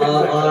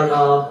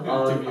 I'll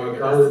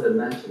go with the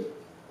magic,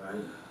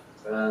 right?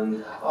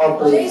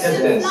 Please.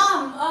 Jason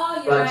Flom.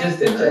 Oh, you're right.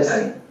 Justin,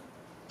 okay.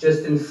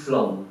 Justin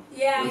Flom.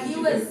 Yeah, he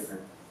was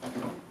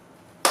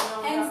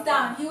hands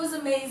down. He was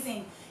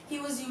amazing. He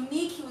was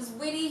unique. He was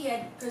witty. He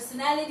had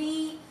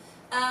personality.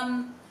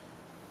 I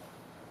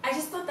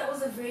just thought that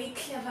was a very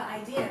clever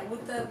idea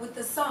with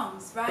the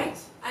songs, right?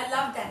 I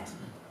love that.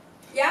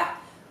 Yeah.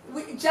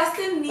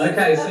 Justin needs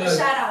a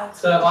shout out.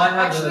 So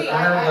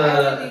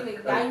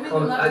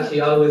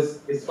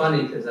it's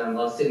funny because I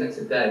was sitting next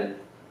to Dave,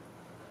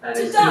 and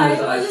as soon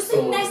as I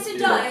saw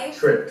the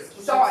trick,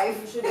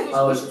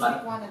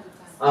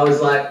 I was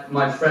like,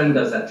 my friend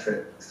does that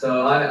trick.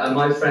 So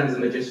my friend's a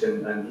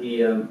magician, and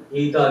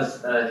he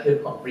does a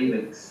hip hop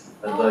remix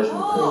version.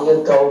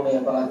 You told me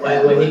about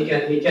that. Where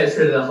he gets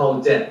rid of the whole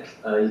deck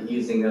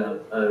using a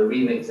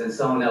remix, and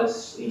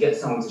he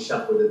gets someone to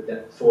shuffle the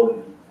deck for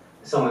him.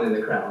 Someone in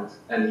the crowd,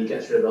 and he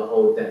gets rid of the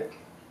whole deck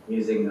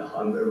using a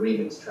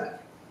remix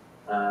track.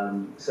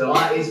 So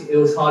it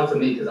was hard for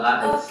me because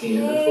I hadn't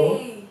seen it before,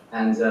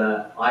 and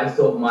I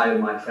thought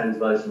my friend's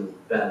version was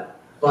better.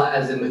 But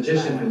as a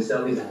magician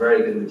himself, he's a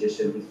very good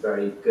magician. He's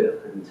very good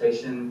at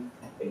presentation,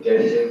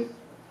 engaging.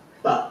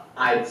 But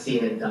I'd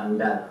seen it done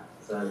better.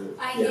 So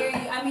I hear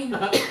you. I mean,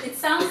 it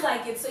sounds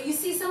like it. So you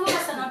see, some of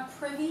us are not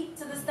privy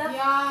to the stuff.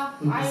 Yeah,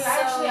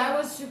 I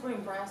was super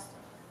impressed.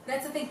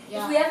 That's the thing.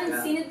 Yeah. If we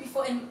haven't seen it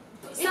before, and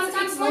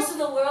sometimes most of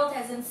the world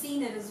hasn't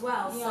seen it as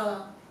well. Yeah.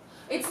 So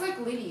it's like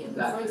Lydian,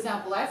 for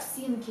example. I've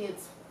seen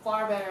kids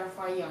far better,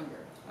 far younger.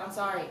 I'm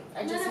sorry,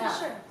 I just have.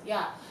 Sure.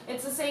 Yeah,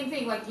 it's the same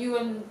thing. Like you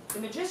and the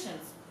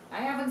magicians. I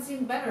haven't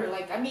seen better.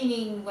 Like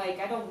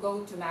I don't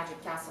go to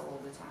Magic Castle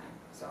all the time,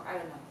 so I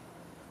don't know.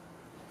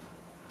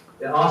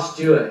 Yeah, ask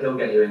Stuart, he'll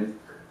get you in.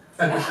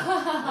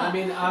 I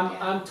mean,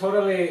 I'm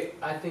totally.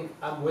 I think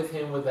I'm with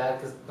him with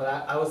that,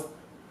 but I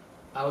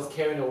was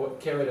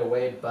carried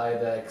away by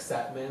the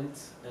excitement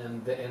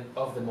and the end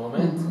of the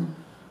moment.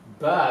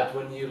 But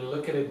when you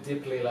look at it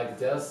deeply, like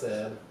Del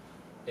said,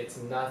 it's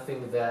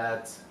nothing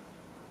that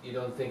you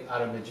don't think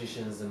other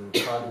magicians and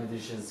card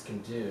magicians can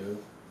do,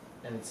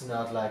 and it's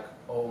not like,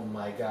 oh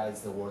my God,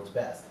 it's the world's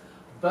best.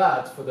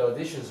 But for the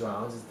auditions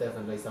rounds, it's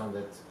definitely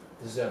something that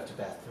deserves to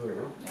pass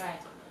through.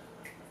 Right.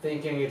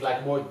 Thinking it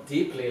like more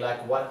deeply,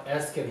 like what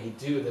else can he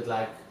do that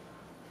like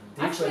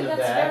Actually, different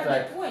that's than a that, very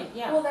like good point.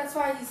 Yeah. well, that's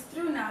why he's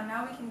through now.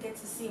 Now we can get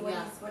to see what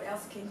Yeah. what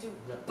else he can do.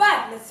 Yeah.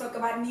 But let's talk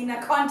about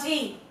Nina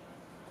Conti.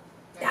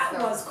 That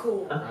was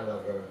cool. I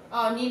love her.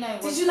 Oh, Nina.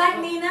 Did you like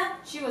Nina?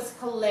 She was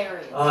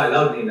hilarious. Oh, I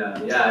love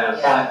Nina.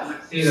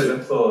 I've seen her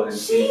before, and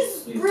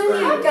She's she's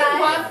brilliant, great.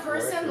 guys. One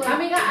person. Like, I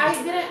mean,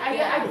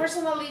 I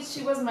personally,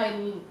 she was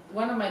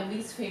one of my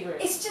least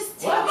favorites. It's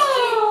just What?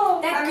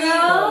 that I mean,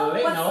 girl.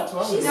 Lena, what's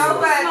wrong with she's you? No,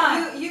 so but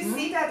smart. you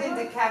see that in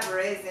the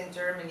cabarets in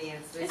Germany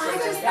and Switzerland.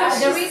 just Yeah, thought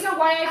the she's- reason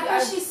why I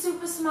thought she's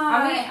super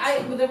smart.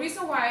 the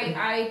reason why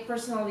I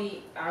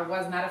personally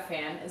was not a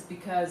fan is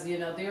because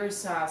there's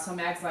some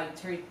acts like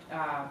Terry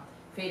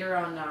Fader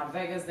on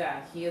Vegas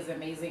that he is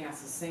amazing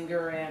as a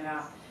singer, and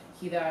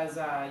he does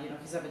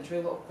he's a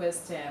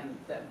ventriloquist and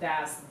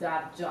does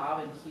that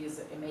job, and he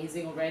is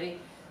amazing already.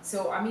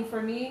 So I mean,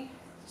 for me,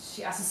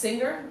 she as a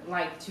singer,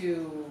 like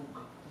to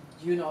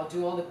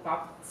do all the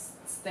pop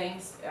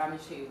things. I mean,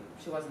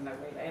 she wasn't that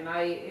great, and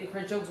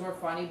her jokes were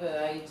funny,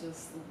 but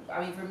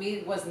for me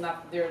it was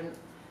not there.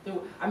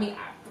 I mean,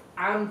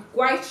 I'm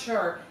quite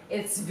sure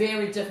it's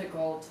very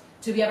difficult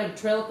to be a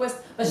ventriloquist,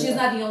 but she's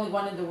not the only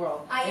one in the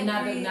world. I and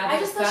agree. Not I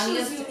the just thought she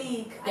was funniest.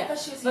 unique. Yeah. I thought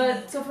she was But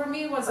unique. so for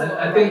me, it was.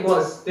 I think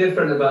what's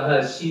different about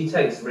her, she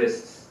takes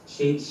risks.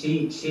 She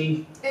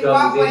In goes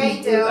what way,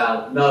 in Dil?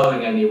 without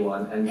knowing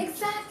anyone and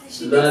Exactly.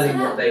 She learning mixed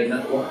it what up. they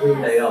know,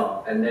 who they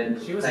are, and then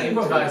She was playing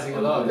improvising a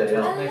tricks lot. on who they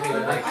are. Making it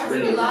I really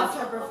really good. loved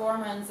her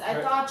performance. I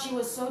Her- thought she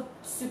was so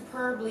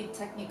superbly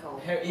technical.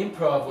 Her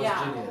improv was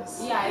Yeah.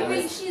 genius. Yeah, I it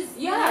think was. she's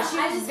Yeah, she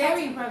I was just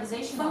very had to-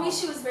 improvisational. For me,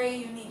 she was very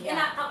unique, and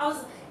Yeah. I was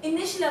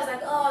initially I was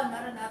like, oh,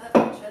 not another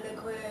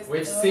ventriloquist.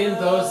 We've seen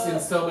those in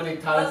so many I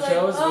was talent like,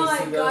 shows. oh We've my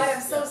seen god, those.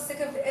 I'm so sick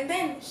of it. And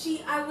then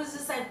I was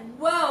just like,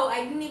 whoa,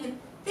 I didn't even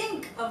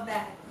think of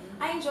that.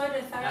 I enjoyed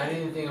it I thoroughly.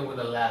 didn't think I'm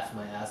gonna laugh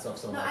my ass off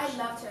so No, much. I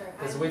loved her.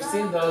 Because I we've loved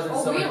seen those in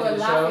Oh, so we many were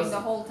laughing shows. the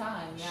whole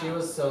time. Yeah. She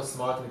was so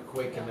smart and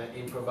quick and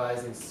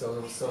improvising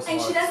so smart.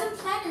 And she doesn't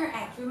plan her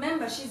act.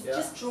 Remember, she's Yeah.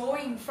 just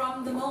drawing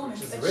from the moment.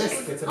 Which is but risk. she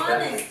was It's a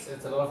honest.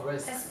 it's a lot of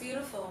risk. That's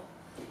beautiful.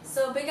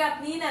 So big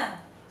up Nina.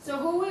 So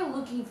who we're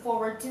looking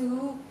forward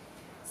to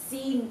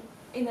seeing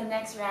in the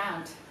next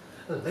round?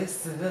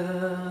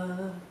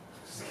 Listen.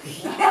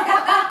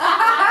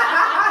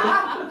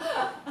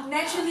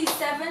 Naturally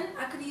 7.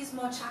 I could use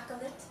more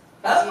chocolate.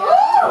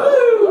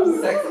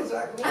 Sexy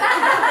chocolate.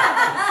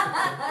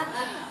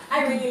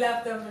 I really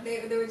love them.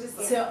 They were just.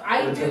 So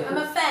I do. I'm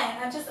a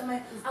fan.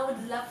 I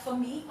would love, for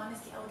me,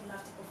 honestly, I would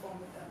love to perform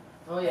with them.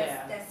 Oh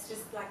yeah. That's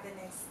just like the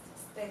next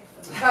step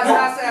for me. But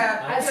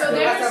as So a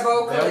there's-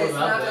 vocalist,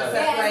 love not that. as a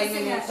Yeah, playing as a an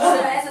singer.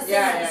 instrument. As a singer.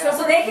 Yeah, yeah.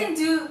 So they can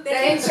do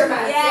The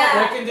instruments, Yeah.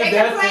 They can do They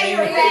their can play thing.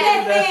 your they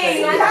can do their thing.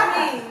 thing.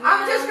 That's me.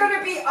 I'm just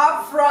gonna be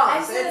up front. I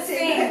just and sing.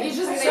 sing. You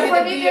just So made for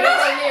a me,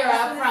 beautiful Lira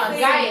up front.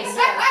 Guys,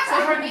 so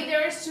for me,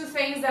 there's two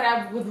things that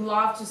I would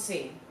love to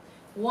see.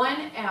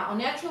 One, on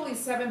Naturally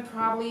 7,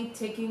 probably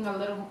taking a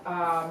little,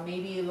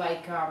 maybe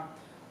like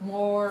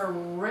more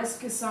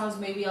risky songs,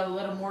 maybe a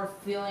little more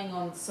feeling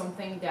on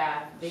something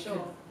that they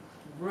could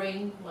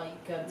bring,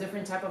 like a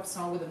different type of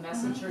song with a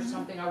message or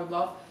something. I would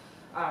love,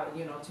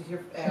 to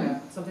hear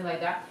something like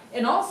that.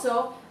 And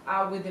also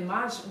with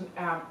Dimash,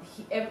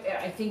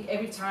 I think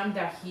every time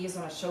that he is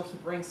on a show, he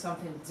brings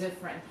something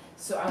different.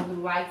 So I would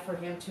like for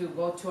him to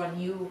go to a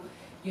new,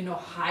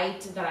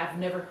 height that I've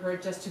never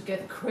heard, just to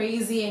get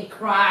crazy and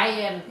cry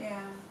and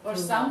Or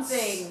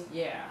something.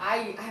 Yeah.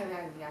 I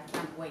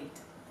can't wait.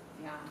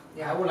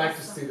 Yeah. I would like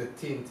to see the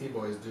TNT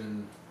boys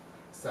doing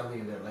something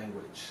in their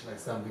language, like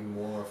something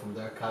more from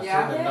their culture,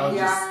 Yeah.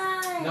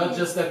 and not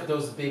just like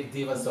those big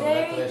divas or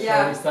like let's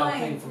show you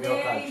something from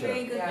your culture.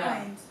 Very good Yeah.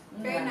 point.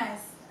 Very Yeah.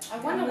 nice. I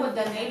wonder what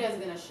Daneliya is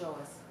gonna show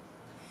us.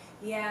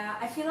 Yeah,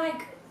 I feel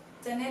like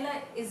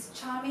Daneliya is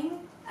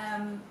charming,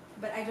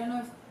 but I don't know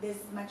if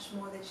there's much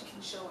more that she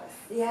can show us.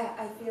 Yeah,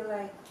 I feel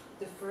like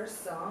the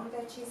first song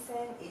that she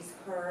sang is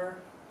her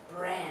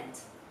brand.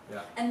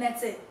 And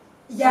that's it.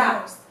 Yeah,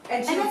 Almost.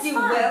 and she'll that's do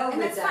fine. well and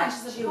with that's that.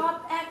 fine. She's a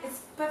pop act.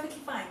 It's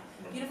perfectly fine.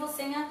 Beautiful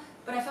singer,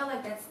 But I felt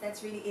like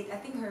that's really it. I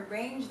think her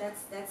range,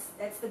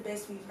 that's the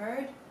best we've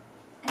heard,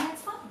 and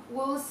that's fun.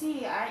 We'll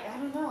see. I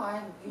don't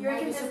know. You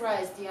might be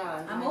surprised.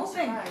 Yeah, I'm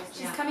open.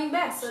 She's coming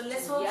back, so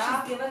let's hope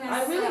she's giving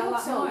us I really hope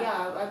so. More.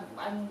 Yeah,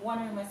 I'm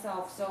wondering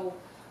myself. So,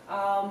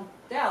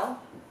 Del.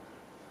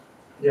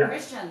 Yeah.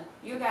 Cristian,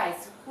 you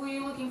guys, who are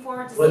you looking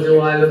forward to What seeing? do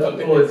I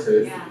look forward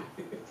to? Yeah.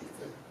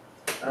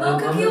 I'm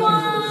looking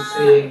forward to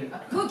seeing.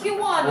 Cookie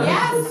one, I'm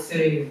yes. looking forward to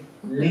seeing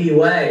Li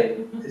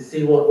Wei, to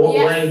see what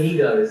way he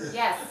goes.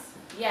 Yes,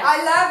 yes. I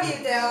love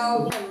you,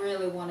 Del. I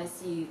really want to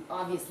see,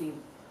 obviously,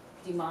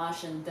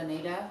 Dimash and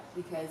Daneliya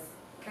because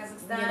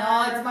Kazakhstan. you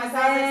know it's my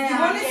Kazakhstan. You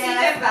want to see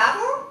them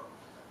battle?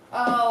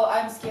 Oh,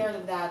 I'm scared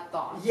of that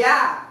thought.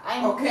 Yeah.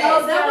 I'm okay.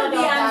 Oh, that would be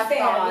that unfair.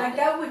 thought. Like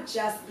that would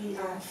just be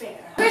unfair.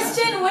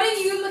 Cristian, what are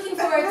you looking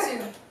forward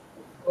to?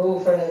 Oh,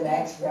 for the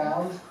next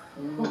round.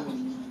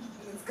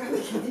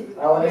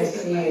 I want to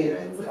see.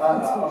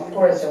 Of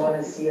course, I want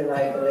to see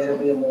like a little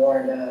bit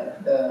more the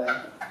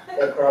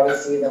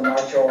acrobacy, the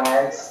martial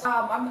arts.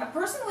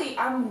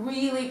 I'm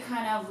really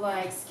kind of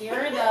like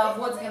scared of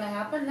what's gonna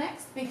happen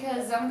next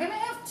because I'm gonna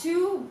have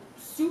two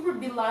super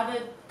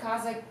beloved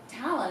Kazakh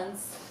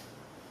talents.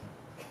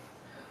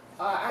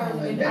 I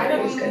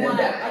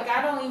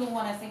don't even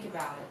want to think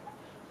about it.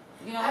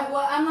 You know.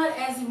 I'm not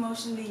as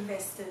emotionally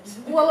invested.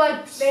 Well,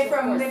 like they're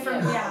from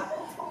yeah.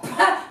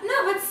 No,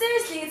 but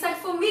seriously, it's like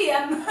for me,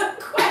 I'm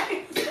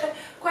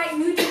quite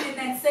neutral in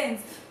that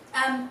sense.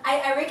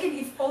 I reckon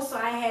if also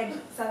I had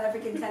South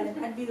African talent,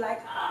 I'd be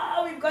like,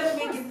 we've got to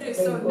make it through.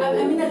 So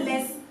I'm in a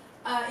less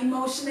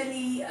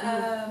emotionally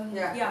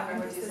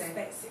into the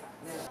space.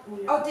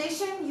 Yeah.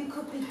 Audition, you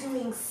could be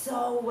doing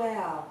so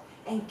well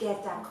and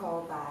get that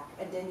call back,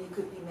 and then you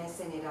could be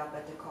messing it up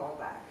at the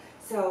callback.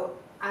 So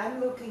I'm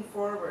looking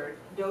forward.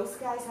 Those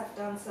guys have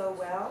done so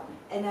well,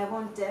 and I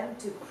want them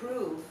to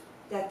prove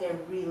that they're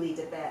really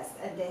the best,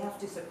 and they have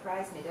to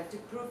surprise me. They have to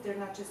prove they're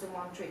not just a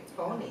one-trick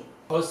pony.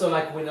 Also,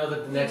 like we know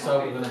that the next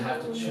hour we're gonna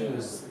have to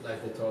choose,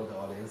 like they told the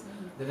audience,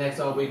 the next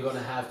hour we're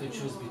gonna have to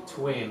choose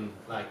between,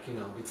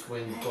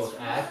 between both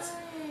acts.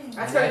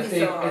 That's and I gonna be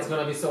think so hard. it's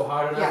gonna be so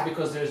hard on us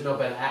because there's no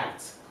bad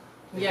acts.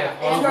 Yeah,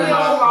 all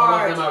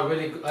of them are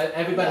really good.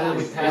 Everybody will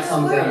be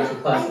passing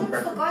through.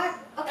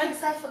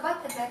 I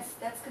forgot that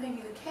that's going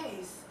to be the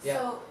case. Yeah.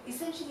 So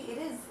essentially, it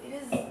is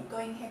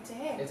going head to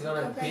head. It's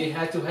gonna be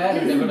head to head,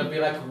 and they're gonna be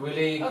like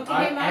really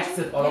acts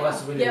that all of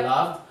us really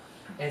loved.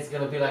 And it's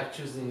gonna be like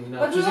choosing,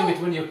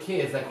 between your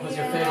kids, like who's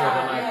your favorite?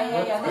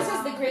 Yeah. This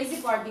is the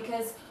crazy part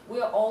because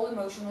we're all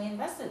emotionally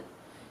invested.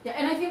 Yeah,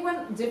 and I think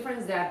one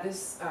difference that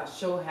this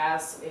show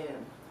has,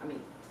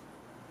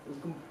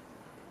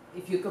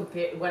 if you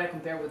compare what I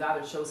compare with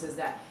other shows, is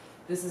that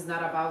this is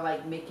not about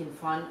like making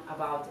fun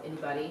about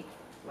anybody.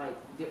 Like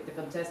the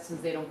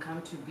contestants, they don't come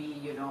to be,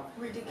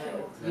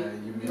 ridiculed,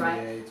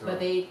 humiliate, but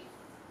they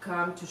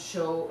come to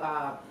show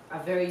a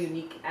very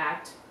unique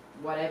act,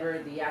 whatever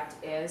the act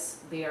is.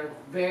 They are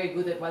very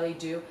good at what they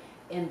do,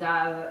 and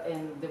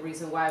the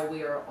reason why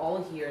we are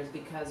all here is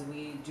because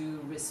we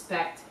do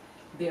respect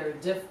their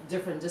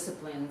different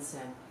disciplines,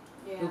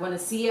 and we want to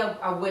see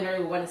a winner.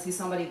 We want to see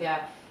somebody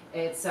that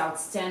it's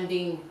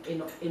outstanding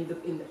in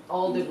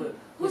all the group.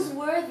 Who's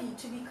worthy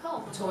to be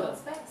called? Totally.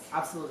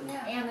 Absolutely.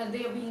 Yeah. And that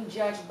they are being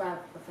judged by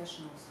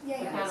professionals. The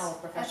panel of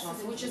professionals,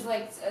 absolutely. Which is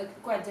like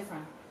quite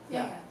different.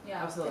 Yeah,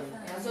 absolutely.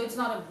 Yeah, so it's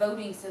not a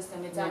voting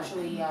system, it's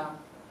actually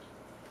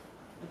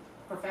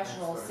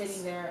professionals experts.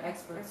 Sitting there,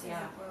 experts.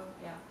 Yeah.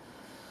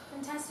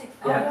 Fantastic.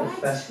 Yeah, All right.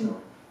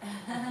 professional.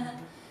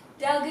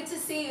 Del, good to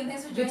see you.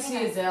 Thanks for joining us. Good to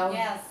see you, Del.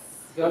 Yes.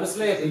 Go to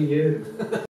sleep. See you.